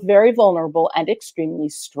 were both very vulnerable and extremely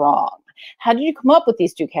strong. How did you come up with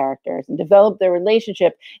these two characters and develop their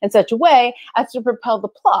relationship in such a way as to propel the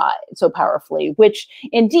plot so powerfully, which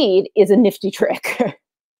indeed is a nifty trick?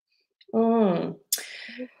 Yeah,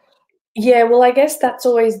 well, I guess that's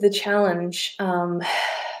always the challenge.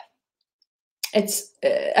 It's,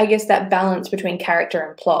 I guess, that balance between character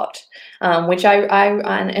and plot, which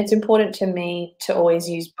and it's important to me to always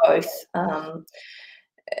use both.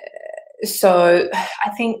 So I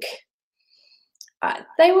think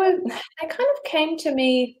they kind of came to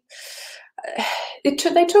me. They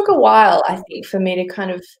took a while, I think, for me to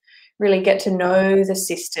kind of really get to know the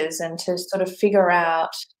sisters and to sort of figure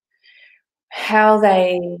out how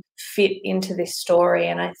they fit into this story.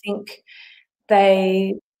 And I think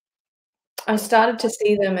I started to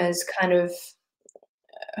see them as kind of,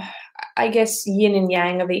 I guess, yin and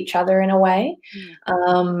yang of each other in a way.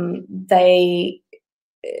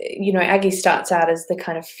 Aggie starts out as the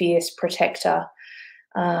kind of fierce protector,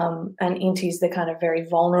 and Inti's the kind of very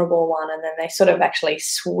vulnerable one, and then they sort of actually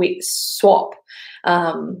swap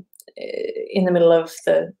in the middle of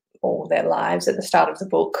all their lives at the start of the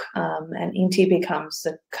book, and Inti becomes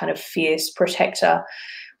the kind of fierce protector,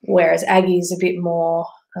 whereas Aggie's a bit more.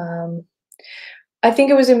 I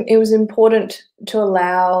think it was important to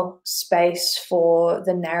allow space for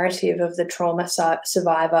the narrative of the trauma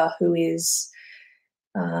survivor who is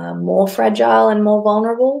more fragile and more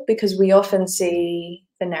vulnerable, because we often see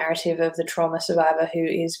the narrative of the trauma survivor who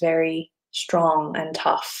is very strong and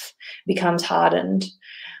tough, becomes hardened.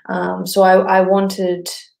 So I wanted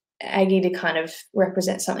Aggie to kind of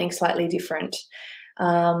represent something slightly different.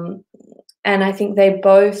 And I think they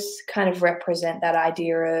both kind of represent that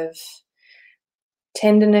idea of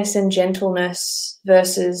tenderness and gentleness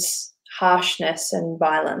versus harshness and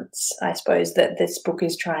violence, I suppose, that this book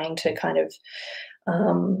is trying to kind of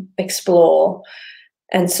explore.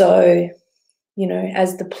 And so,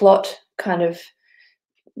 as the plot kind of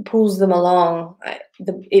pulls them along,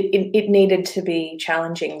 it needed to be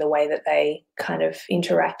challenging the way that they kind of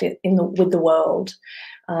interacted with the world,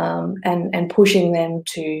 and pushing them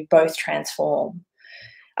to both transform.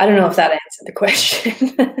 I don't know if that answered the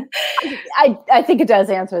question. I think it does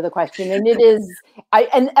answer the question, and it is.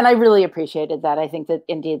 I really appreciated that. I think that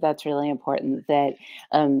indeed that's really important. That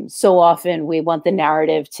so often we want the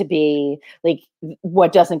narrative to be like,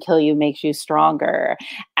 what doesn't kill you makes you stronger,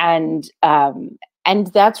 and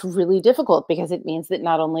that's really difficult, because it means that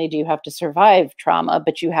not only do you have to survive trauma,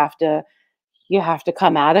 but you have to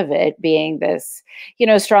come out of it being this,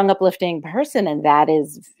 strong, uplifting person. And that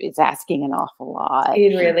is asking an awful lot.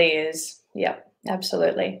 It really is. Yeah,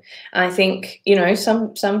 absolutely. I think,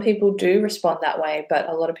 some people do respond that way, but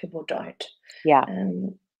a lot of people don't. Yeah.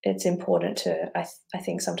 And it's important to, I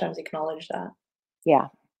think, sometimes acknowledge that. Yeah.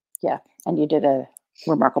 Yeah. And you did a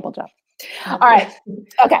remarkable job. All right.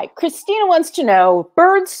 Okay. Christina wants to know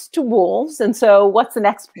birds to wolves. And so what's the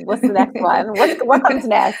next one? What comes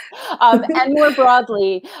next? And more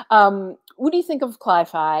broadly, what do you think of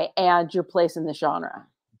Cli-Fi and your place in the genre?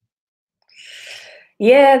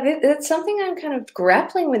 Yeah, that's something I'm kind of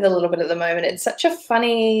grappling with a little bit at the moment. It's such a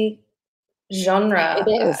funny genre. It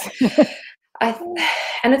is.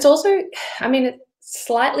 And it's also, it's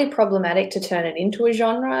slightly problematic to turn it into a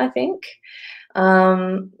genre, I think.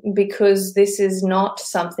 Because this is not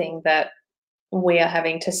something that we are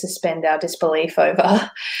having to suspend our disbelief over.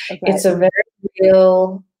 Okay. It's a very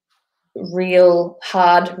real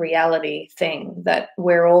hard reality thing that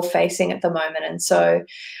we're all facing at the moment. And so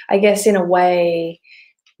I guess in a way,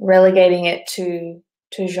 relegating it to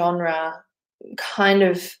genre kind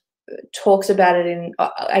of talks about it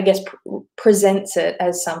presents it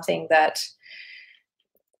as something that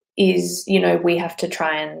is, we have to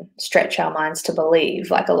try and stretch our minds to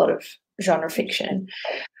believe, like a lot of genre fiction.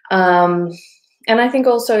 And I think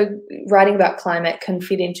also writing about climate can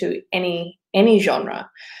fit into any genre.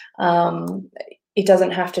 It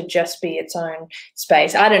doesn't have to just be its own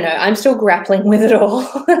space. I don't know. I'm still grappling with it all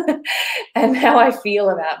and how I feel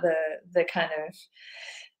about the kind of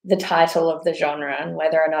the title of the genre and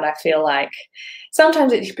whether or not I feel like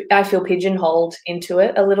sometimes I feel pigeonholed into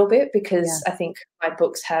it a little bit, because I think my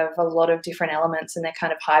books have a lot of different elements and they're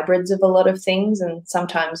kind of hybrids of a lot of things. And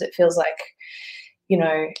sometimes it feels like, you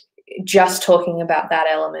know, just talking about that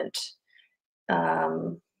element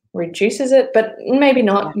reduces it, but maybe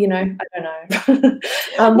not, you know, I don't know.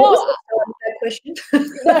 What was that question?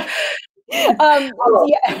 The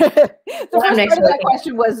first part of that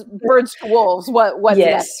question was birds to wolves. What's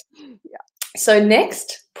next? So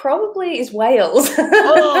next probably is whales. Okay.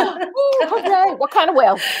 What kind of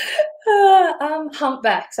whale?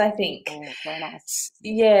 Humpbacks, I think. Oh, very nice.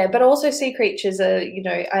 Yeah, but also sea creatures are, you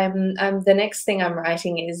know, I'm the next thing I'm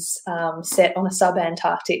writing is set on a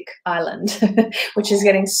sub-Antarctic island, which is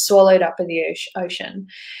getting swallowed up by the ocean.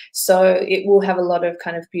 So it will have a lot of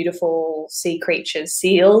kind of beautiful sea creatures.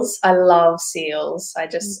 Seals, I love seals. I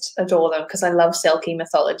just adore them because I love Selkie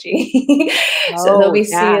mythology. So there'll be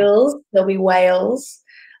seals, there'll be whales,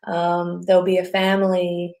 there'll be a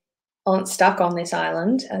family stuck on this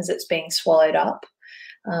island as it's being swallowed up.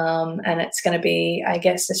 And it's going to be, I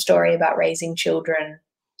guess, a story about raising children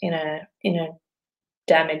in a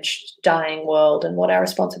damaged, dying world, and what our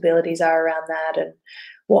responsibilities are around that, and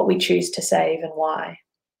what we choose to save and why.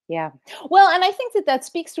 Yeah. Well, and I think that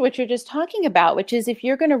speaks to what you're just talking about, which is if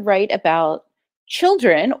you're going to write about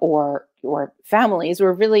children or families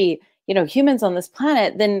or really, you know, humans on this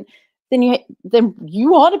planet, then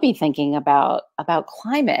you ought to be thinking about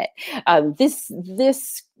climate. No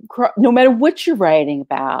matter what you're writing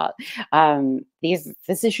about,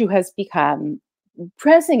 this issue has become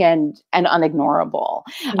pressing and unignorable,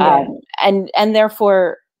 and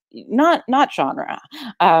therefore not genre.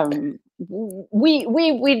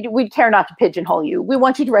 We care not to pigeonhole you. We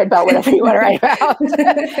want you to write about whatever you want to write about.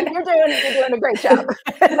 You're doing a great job.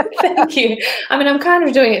 Thank you. I mean, I'm kind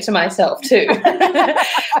of doing it to myself too,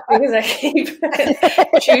 because I keep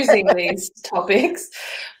choosing these topics.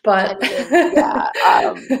 But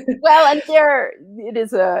well, and it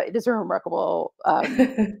is a remarkable.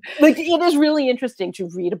 Like, it is really interesting to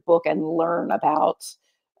read a book and learn about.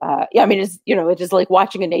 I mean, it is like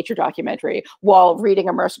watching a nature documentary while reading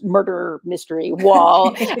a murder mystery,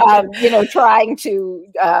 while trying to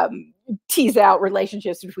tease out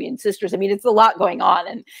relationships between sisters. I mean, it's a lot going on,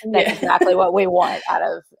 and that's exactly what we want out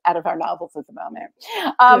of our novels at the moment.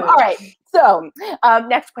 All right. So,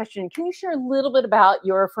 next question: can you share a little bit about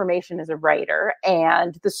your formation as a writer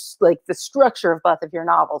and the structure of both of your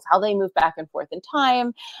novels, how they move back and forth in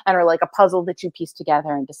time, and are like a puzzle that you piece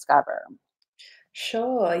together and discover?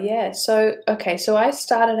 Sure, yeah. So I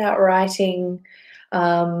started out writing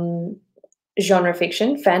genre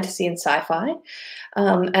fiction, fantasy and sci-fi,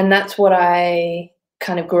 and that's what I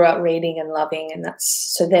kind of grew up reading and loving, and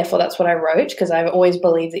therefore that's what I wrote, because I've always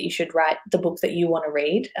believed that you should write the book that you want to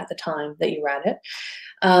read at the time that you write it.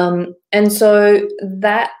 And so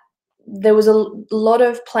that there was a lot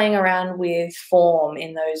of playing around with form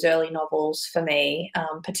in those early novels for me,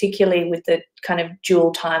 particularly with the kind of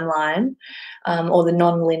dual timeline or the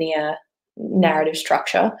non-linear narrative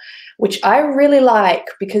structure, which I really like,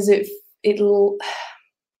 because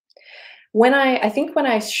when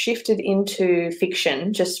I shifted into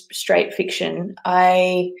fiction, just straight fiction,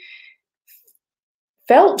 I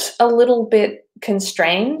felt a little bit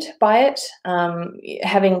constrained by it,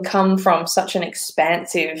 having come from such an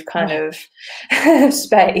expansive kind of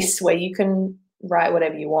space where you can write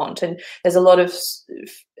whatever you want, and there's a lot of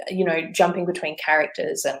jumping between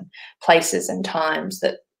characters and places and times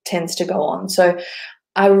that tends to go on. So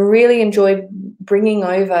I really enjoyed bringing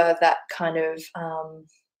over that kind of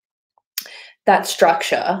that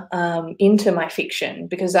structure into my fiction,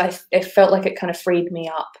 because it felt like it kind of freed me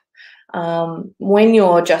up. When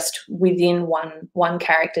you're just within one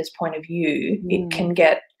character's point of view, it can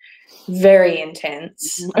get very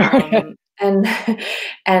intense. And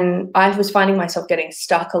I was finding myself getting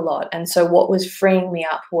stuck a lot. And so what was freeing me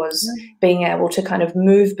up was being able to kind of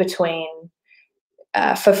move between,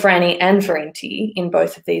 for Franny and for Inti in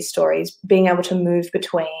both of these stories, being able to move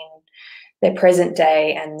between their present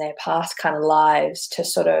day and their past kind of lives to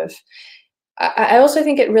sort of, I also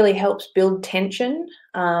think it really helps build tension.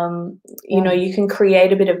 You can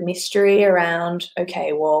create a bit of mystery around,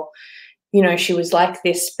 okay, well, she was like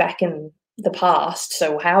this back in the past,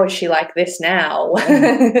 so how is she like this now?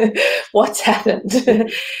 What's happened?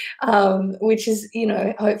 Which is,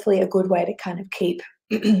 hopefully a good way to kind of keep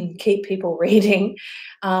people reading.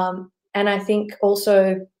 And I think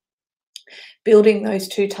also building those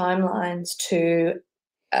two timelines to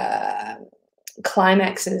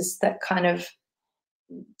climaxes that kind of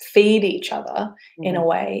feed each other in a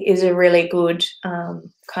way is a really good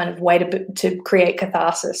kind of way to create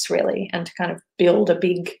catharsis, really, and to kind of build a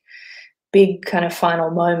big kind of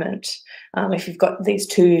final moment. If you've got these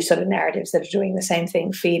two sort of narratives that are doing the same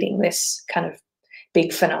thing, feeding this kind of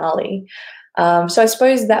big finale. So I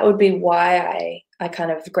suppose that would be why I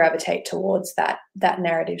kind of gravitate towards that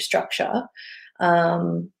narrative structure.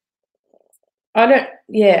 I don't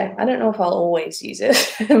know if I'll always use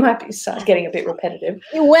it. It might be getting a bit repetitive.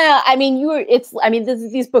 Well, I mean,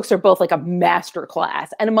 these books are both like a master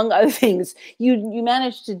class, and among other things, you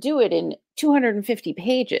managed to do it in 250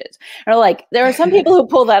 pages. Or like, there are some people who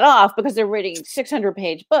pull that off because they're reading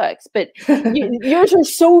 600-page books, but yours are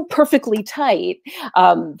so perfectly tight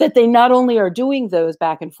that they not only are doing those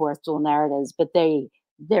back and forth dual narratives, but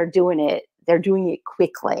they're doing it. They're doing it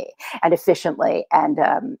quickly and efficiently, and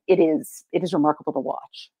it is remarkable to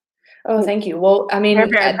watch. Oh, thank you. Well, I mean,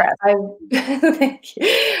 very thank you.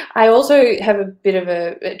 I also have a bit of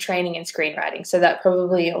a training in screenwriting, so that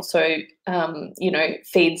probably also,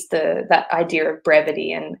 feeds that idea of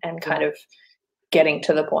brevity and kind of getting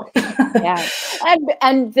to the point. Yeah,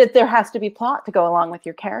 and that there has to be plot to go along with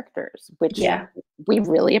your characters, which we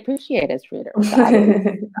really appreciate as readers.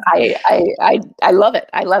 I love it.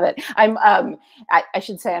 I love it. I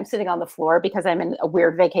should say I'm sitting on the floor because I'm in a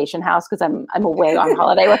weird vacation house because I'm away on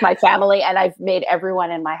holiday with my family, and I've made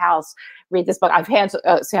everyone in my house read this book.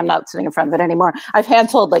 See, I'm not sitting in front of it anymore. I've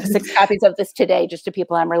hand-sold like 6 copies of this today just to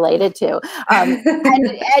people I'm related to. And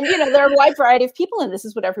there are a wide variety of people, and this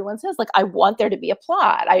is what everyone says. Like, I want there to be a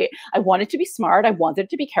plot. I want it to be smart. I want there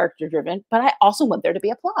to be character-driven, but I also want there to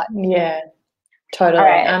be a plot. Yeah, totally.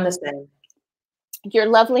 Right. I understand. Your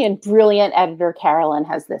lovely and brilliant editor, Carolyn,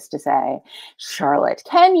 has this to say. Charlotte,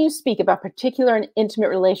 can you speak about particular and intimate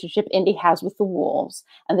relationship Indy has with the wolves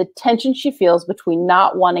and the tension she feels between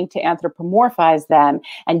not wanting to anthropomorphize them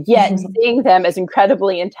and yet seeing them as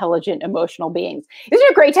incredibly intelligent, emotional beings? Isn't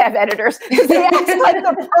it great to have editors? They ask like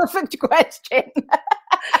the perfect question.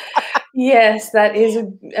 Yes, that is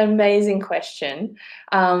an amazing question.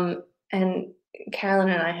 And Carolyn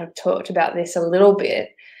and I have talked about this a little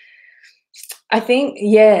bit. I think,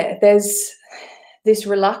 there's this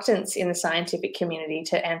reluctance in the scientific community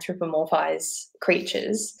to anthropomorphize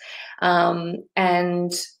creatures. And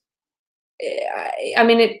I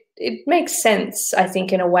mean, it makes sense, I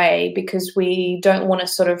think, in a way, because we don't want to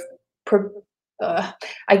sort of,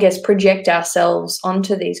 project ourselves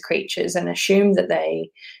onto these creatures and assume that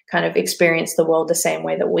they kind of experience the world the same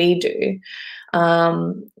way that we do.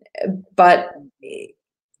 But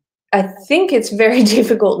I think it's very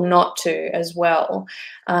difficult not to as well.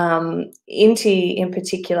 Inti in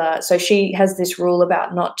particular, so she has this rule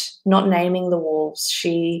about not naming the wolves.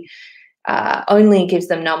 She only gives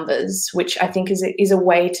them numbers, which I think is a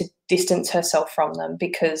way to distance herself from them,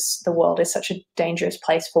 because the world is such a dangerous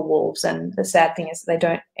place for wolves, and the sad thing is that they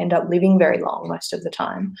don't end up living very long most of the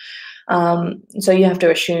time. So you have to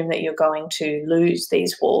assume that you're going to lose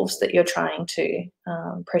these wolves that you're trying to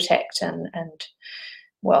protect and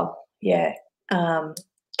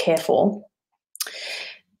care for.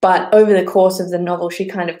 But over the course of the novel, she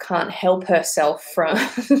kind of can't help herself from,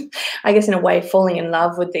 I guess in a way, falling in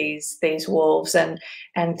love with these wolves and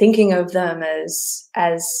thinking of them as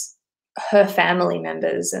her family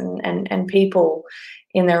members and people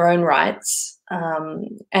in their own rights.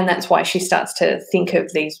 And that's why she starts to think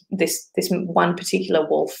of this one particular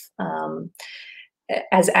wolf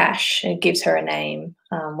as Ash. It gives her a name,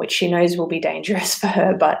 which she knows will be dangerous for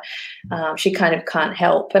her, but she kind of can't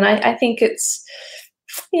help. And I think it's,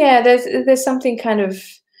 there's something kind of,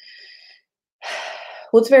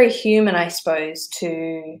 well, it's very human, I suppose,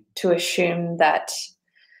 to assume that,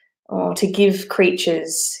 or to give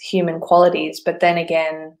creatures human qualities, but then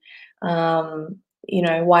again, why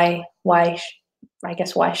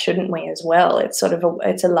shouldn't we as well? It's sort of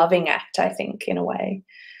it's a loving act, I think, in a way.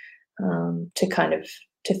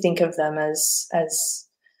 To think of them as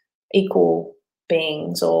equal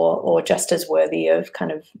beings or just as worthy of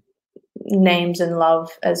kind of names and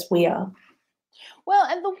love as we are. Well,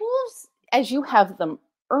 and the wolves, as you have them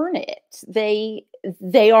earn it, they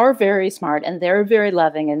are very smart and they're very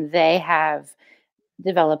loving, and they have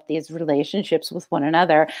developed these relationships with one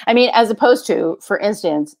another. I mean, as opposed to, for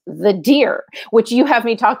instance, the deer, which you have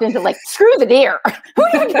me talked into like, screw the deer. Who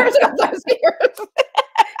even cares about those deer?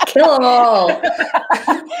 Kill them all.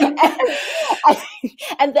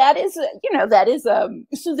 and that is, so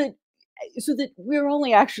that we're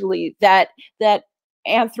only actually that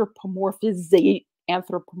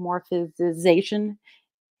anthropomorphization,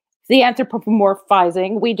 the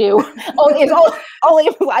anthropomorphizing we do only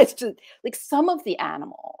applies to like some of the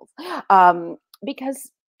animals.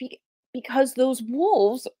 because because those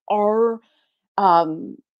wolves are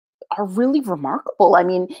really remarkable. I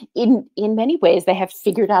mean, in many ways, they have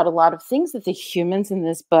figured out a lot of things that the humans in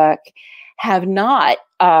this book have not,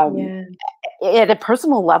 at a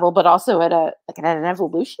personal level, but also at an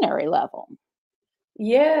evolutionary level.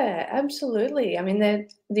 Yeah, absolutely. I mean, they're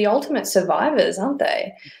the ultimate survivors, aren't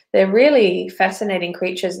they? They're really fascinating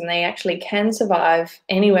creatures, and they actually can survive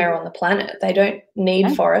anywhere on the planet. They don't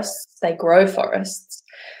need forests, they grow forests.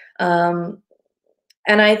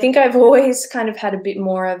 And I think I've always kind of had a bit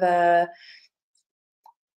more of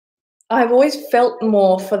I've always felt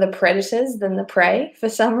more for the predators than the prey for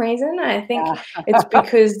some reason. I think it's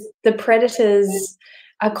because the predators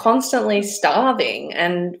are constantly starving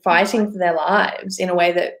and fighting for their lives in a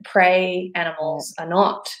way that prey animals are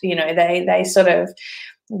not. You know,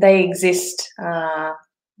 they exist, I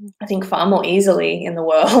think, far more easily in the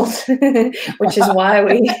world, which is why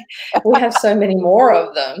we have so many more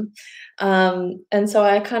of them. And so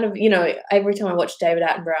I kind of, you know, every time I watch David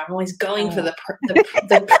Attenborough, I'm always going for the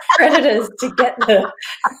predators to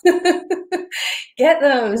get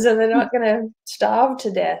them so they're not going to starve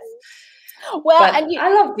to death. Well, but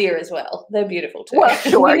I love deer as well. They're beautiful too. Well,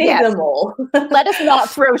 sure, we need them all. Let us not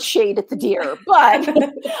throw shade at the deer, but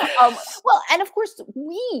well, and of course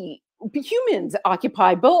we humans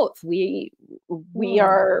occupy both. We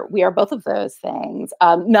are both of those things.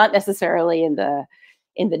 Not necessarily in the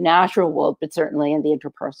natural world, but certainly in the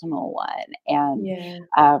interpersonal one.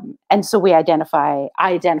 And so I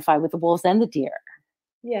identify with the wolves and the deer.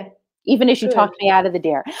 Yeah. Even as you talked me out of the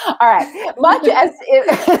dear. All right. Much as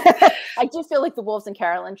I do feel like the wolves and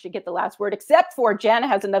Carolyn should get the last word, except for Jana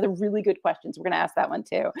has another really good question. So we're going to ask that one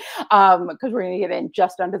too, because we're going to get in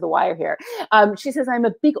just under the wire here. She says, I'm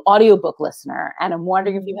a big audiobook listener, and I'm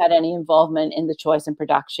wondering if you had any involvement in the choice and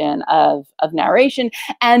production of narration.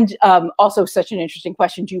 And also such an interesting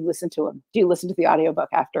question. Do you listen to them? Do you listen to the audiobook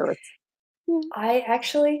afterwards? I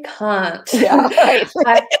actually can't. Yeah,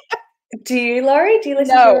 right. Do you, Laurie? Do you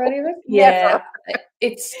listen to your audiobook? Yeah.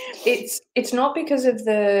 It's not because of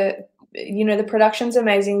the production's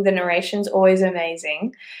amazing, the narration's always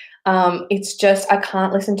amazing. It's just I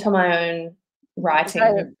can't listen to my own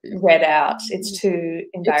writing read out. It's too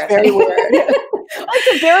embarrassing. It's very weird.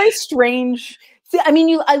 It's a very strange. I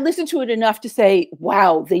mean, I listened to it enough to say,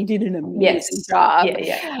 wow, they did an amazing job.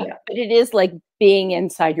 Yeah. But it is like being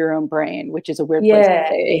inside your own brain, which is a weird place to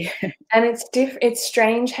be. And it's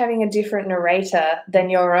strange having a different narrator than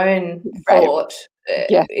your own thought.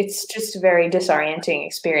 It's just a very disorienting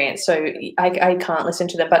experience. So I can't listen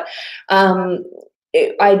to them. But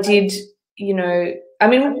I did, I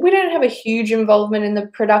mean, we don't have a huge involvement in the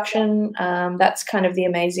production. That's kind of the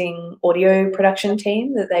amazing audio production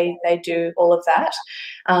team that they do all of that.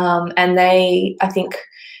 And they, I think,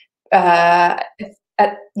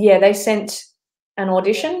 they sent an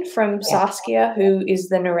audition from Saskia, who is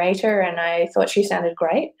the narrator, and I thought she sounded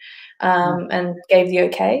great, and gave the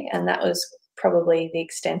okay. And that was probably the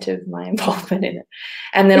extent of my involvement in it.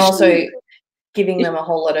 And then also giving them a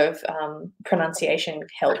whole lot of pronunciation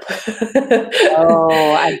help. Oh,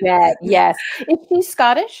 I bet. Yes. Is she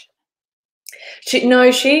Scottish? She's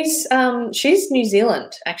New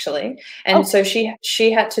Zealand, actually. And so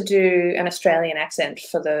she had to do an Australian accent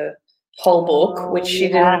for the whole book, which she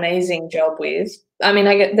did an amazing job with. I mean,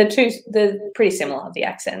 I get they're pretty similar, the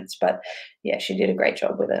accents, but yeah, she did a great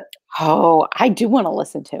job with it. Oh, I do want to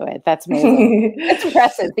listen to it. That's amazing. It's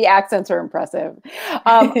impressive. The accents are impressive.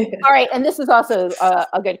 All right. And this is also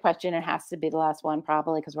a good question. It has to be the last one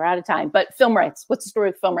probably because we're out of time. But film rights. What's the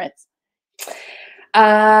story with film rights?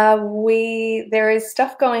 There is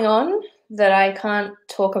stuff going on that I can't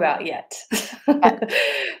talk about yet. But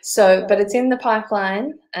it's in the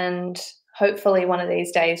pipeline, and hopefully one of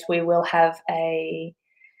these days we will have a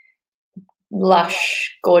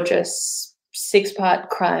lush, gorgeous 6-part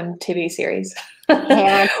crime TV series.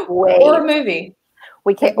 Can't wait. Or a movie.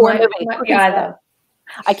 We can't. Or a movie. Might be either.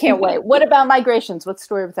 I can't wait. What about migrations? What's the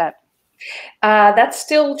story with that? That's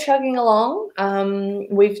still chugging along.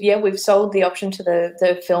 We've sold the option to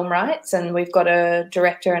the film rights, and we've got a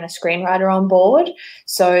director and a screenwriter on board.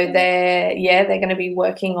 So they're going to be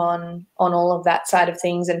working on all of that side of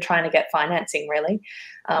things and trying to get financing. Really,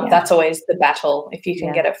 that's always the battle. If you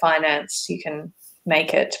can get it financed, you can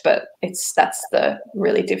make it, but that's the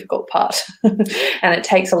really difficult part, and it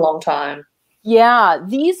takes a long time. Yeah,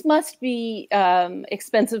 these must be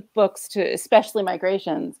expensive books especially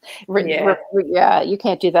migrations. You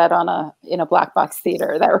can't do that in a black box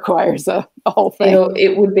theater. That requires a whole thing.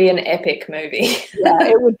 It would be an epic movie. Yeah,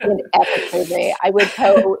 it would be an epic movie. I would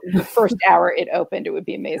go the first hour it opened. It would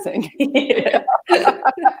be amazing. Yeah.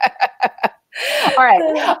 All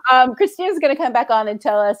right. Christina's going to come back on and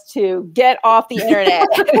tell us to get off the internet.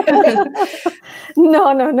 No.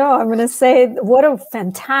 I'm going to say, what a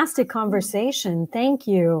fantastic conversation. Thank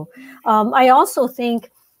you. I also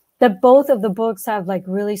think that both of the books have like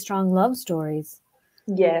really strong love stories.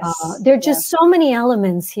 Yes. There are just so many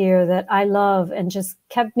elements here that I love and just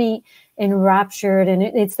kept me enraptured. And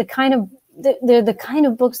it's the kind of, they're the kind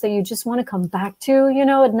of books that you just want to come back to,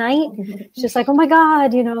 at night. It's just like, oh my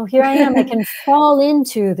God, here I am. I can fall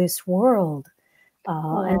into this world.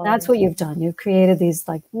 And that's what you've done. You've created these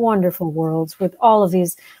like wonderful worlds with all of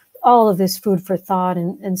this food for thought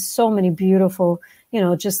and so many beautiful,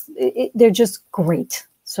 they're just great.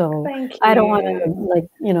 So I don't want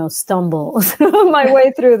to stumble my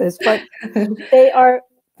way through this, but they are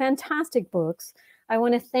fantastic books. I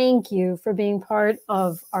want to thank you for being part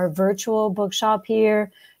of our virtual bookshop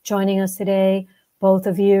here, joining us today, both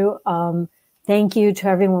of you. Thank you to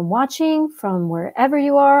everyone watching from wherever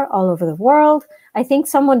you are, all over the world. I think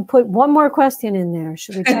someone put one more question in there.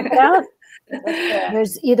 Should we check it out?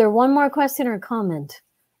 There's either one more question or a comment.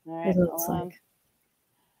 All right, it looks like.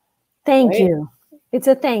 Thank you. It's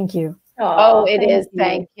a thank you. Oh, it is.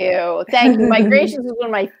 Thank you. Thank you. Migrations is one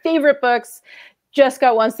of my favorite books. Just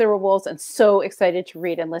got Once There Were Wolves and so excited to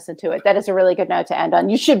read and listen to it. That is a really good note to end on.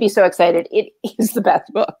 You should be so excited. It is the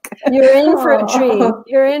best book. You're in for a treat.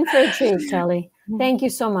 You're in for a treat, Kelly. Thank you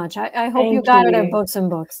so much. I hope you got it at Books and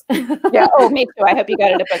Books. Yeah. Oh, me too. I hope you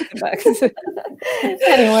got it at Books and Books.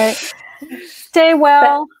 Anyway, stay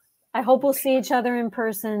well. I hope we'll see each other in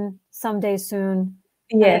person someday soon.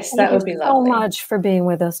 Yes, that would be lovely. Thank you so much for being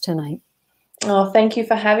with us tonight. Oh, thank you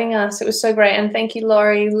for having us. It was so great. And thank you,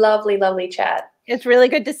 Laurie. Lovely, lovely chat. It's really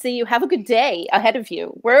good to see you. Have a good day ahead of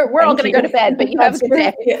you. We're all going to go to bed, but you have a good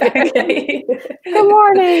day. Okay. Good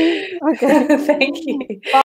morning. Okay. Thank you.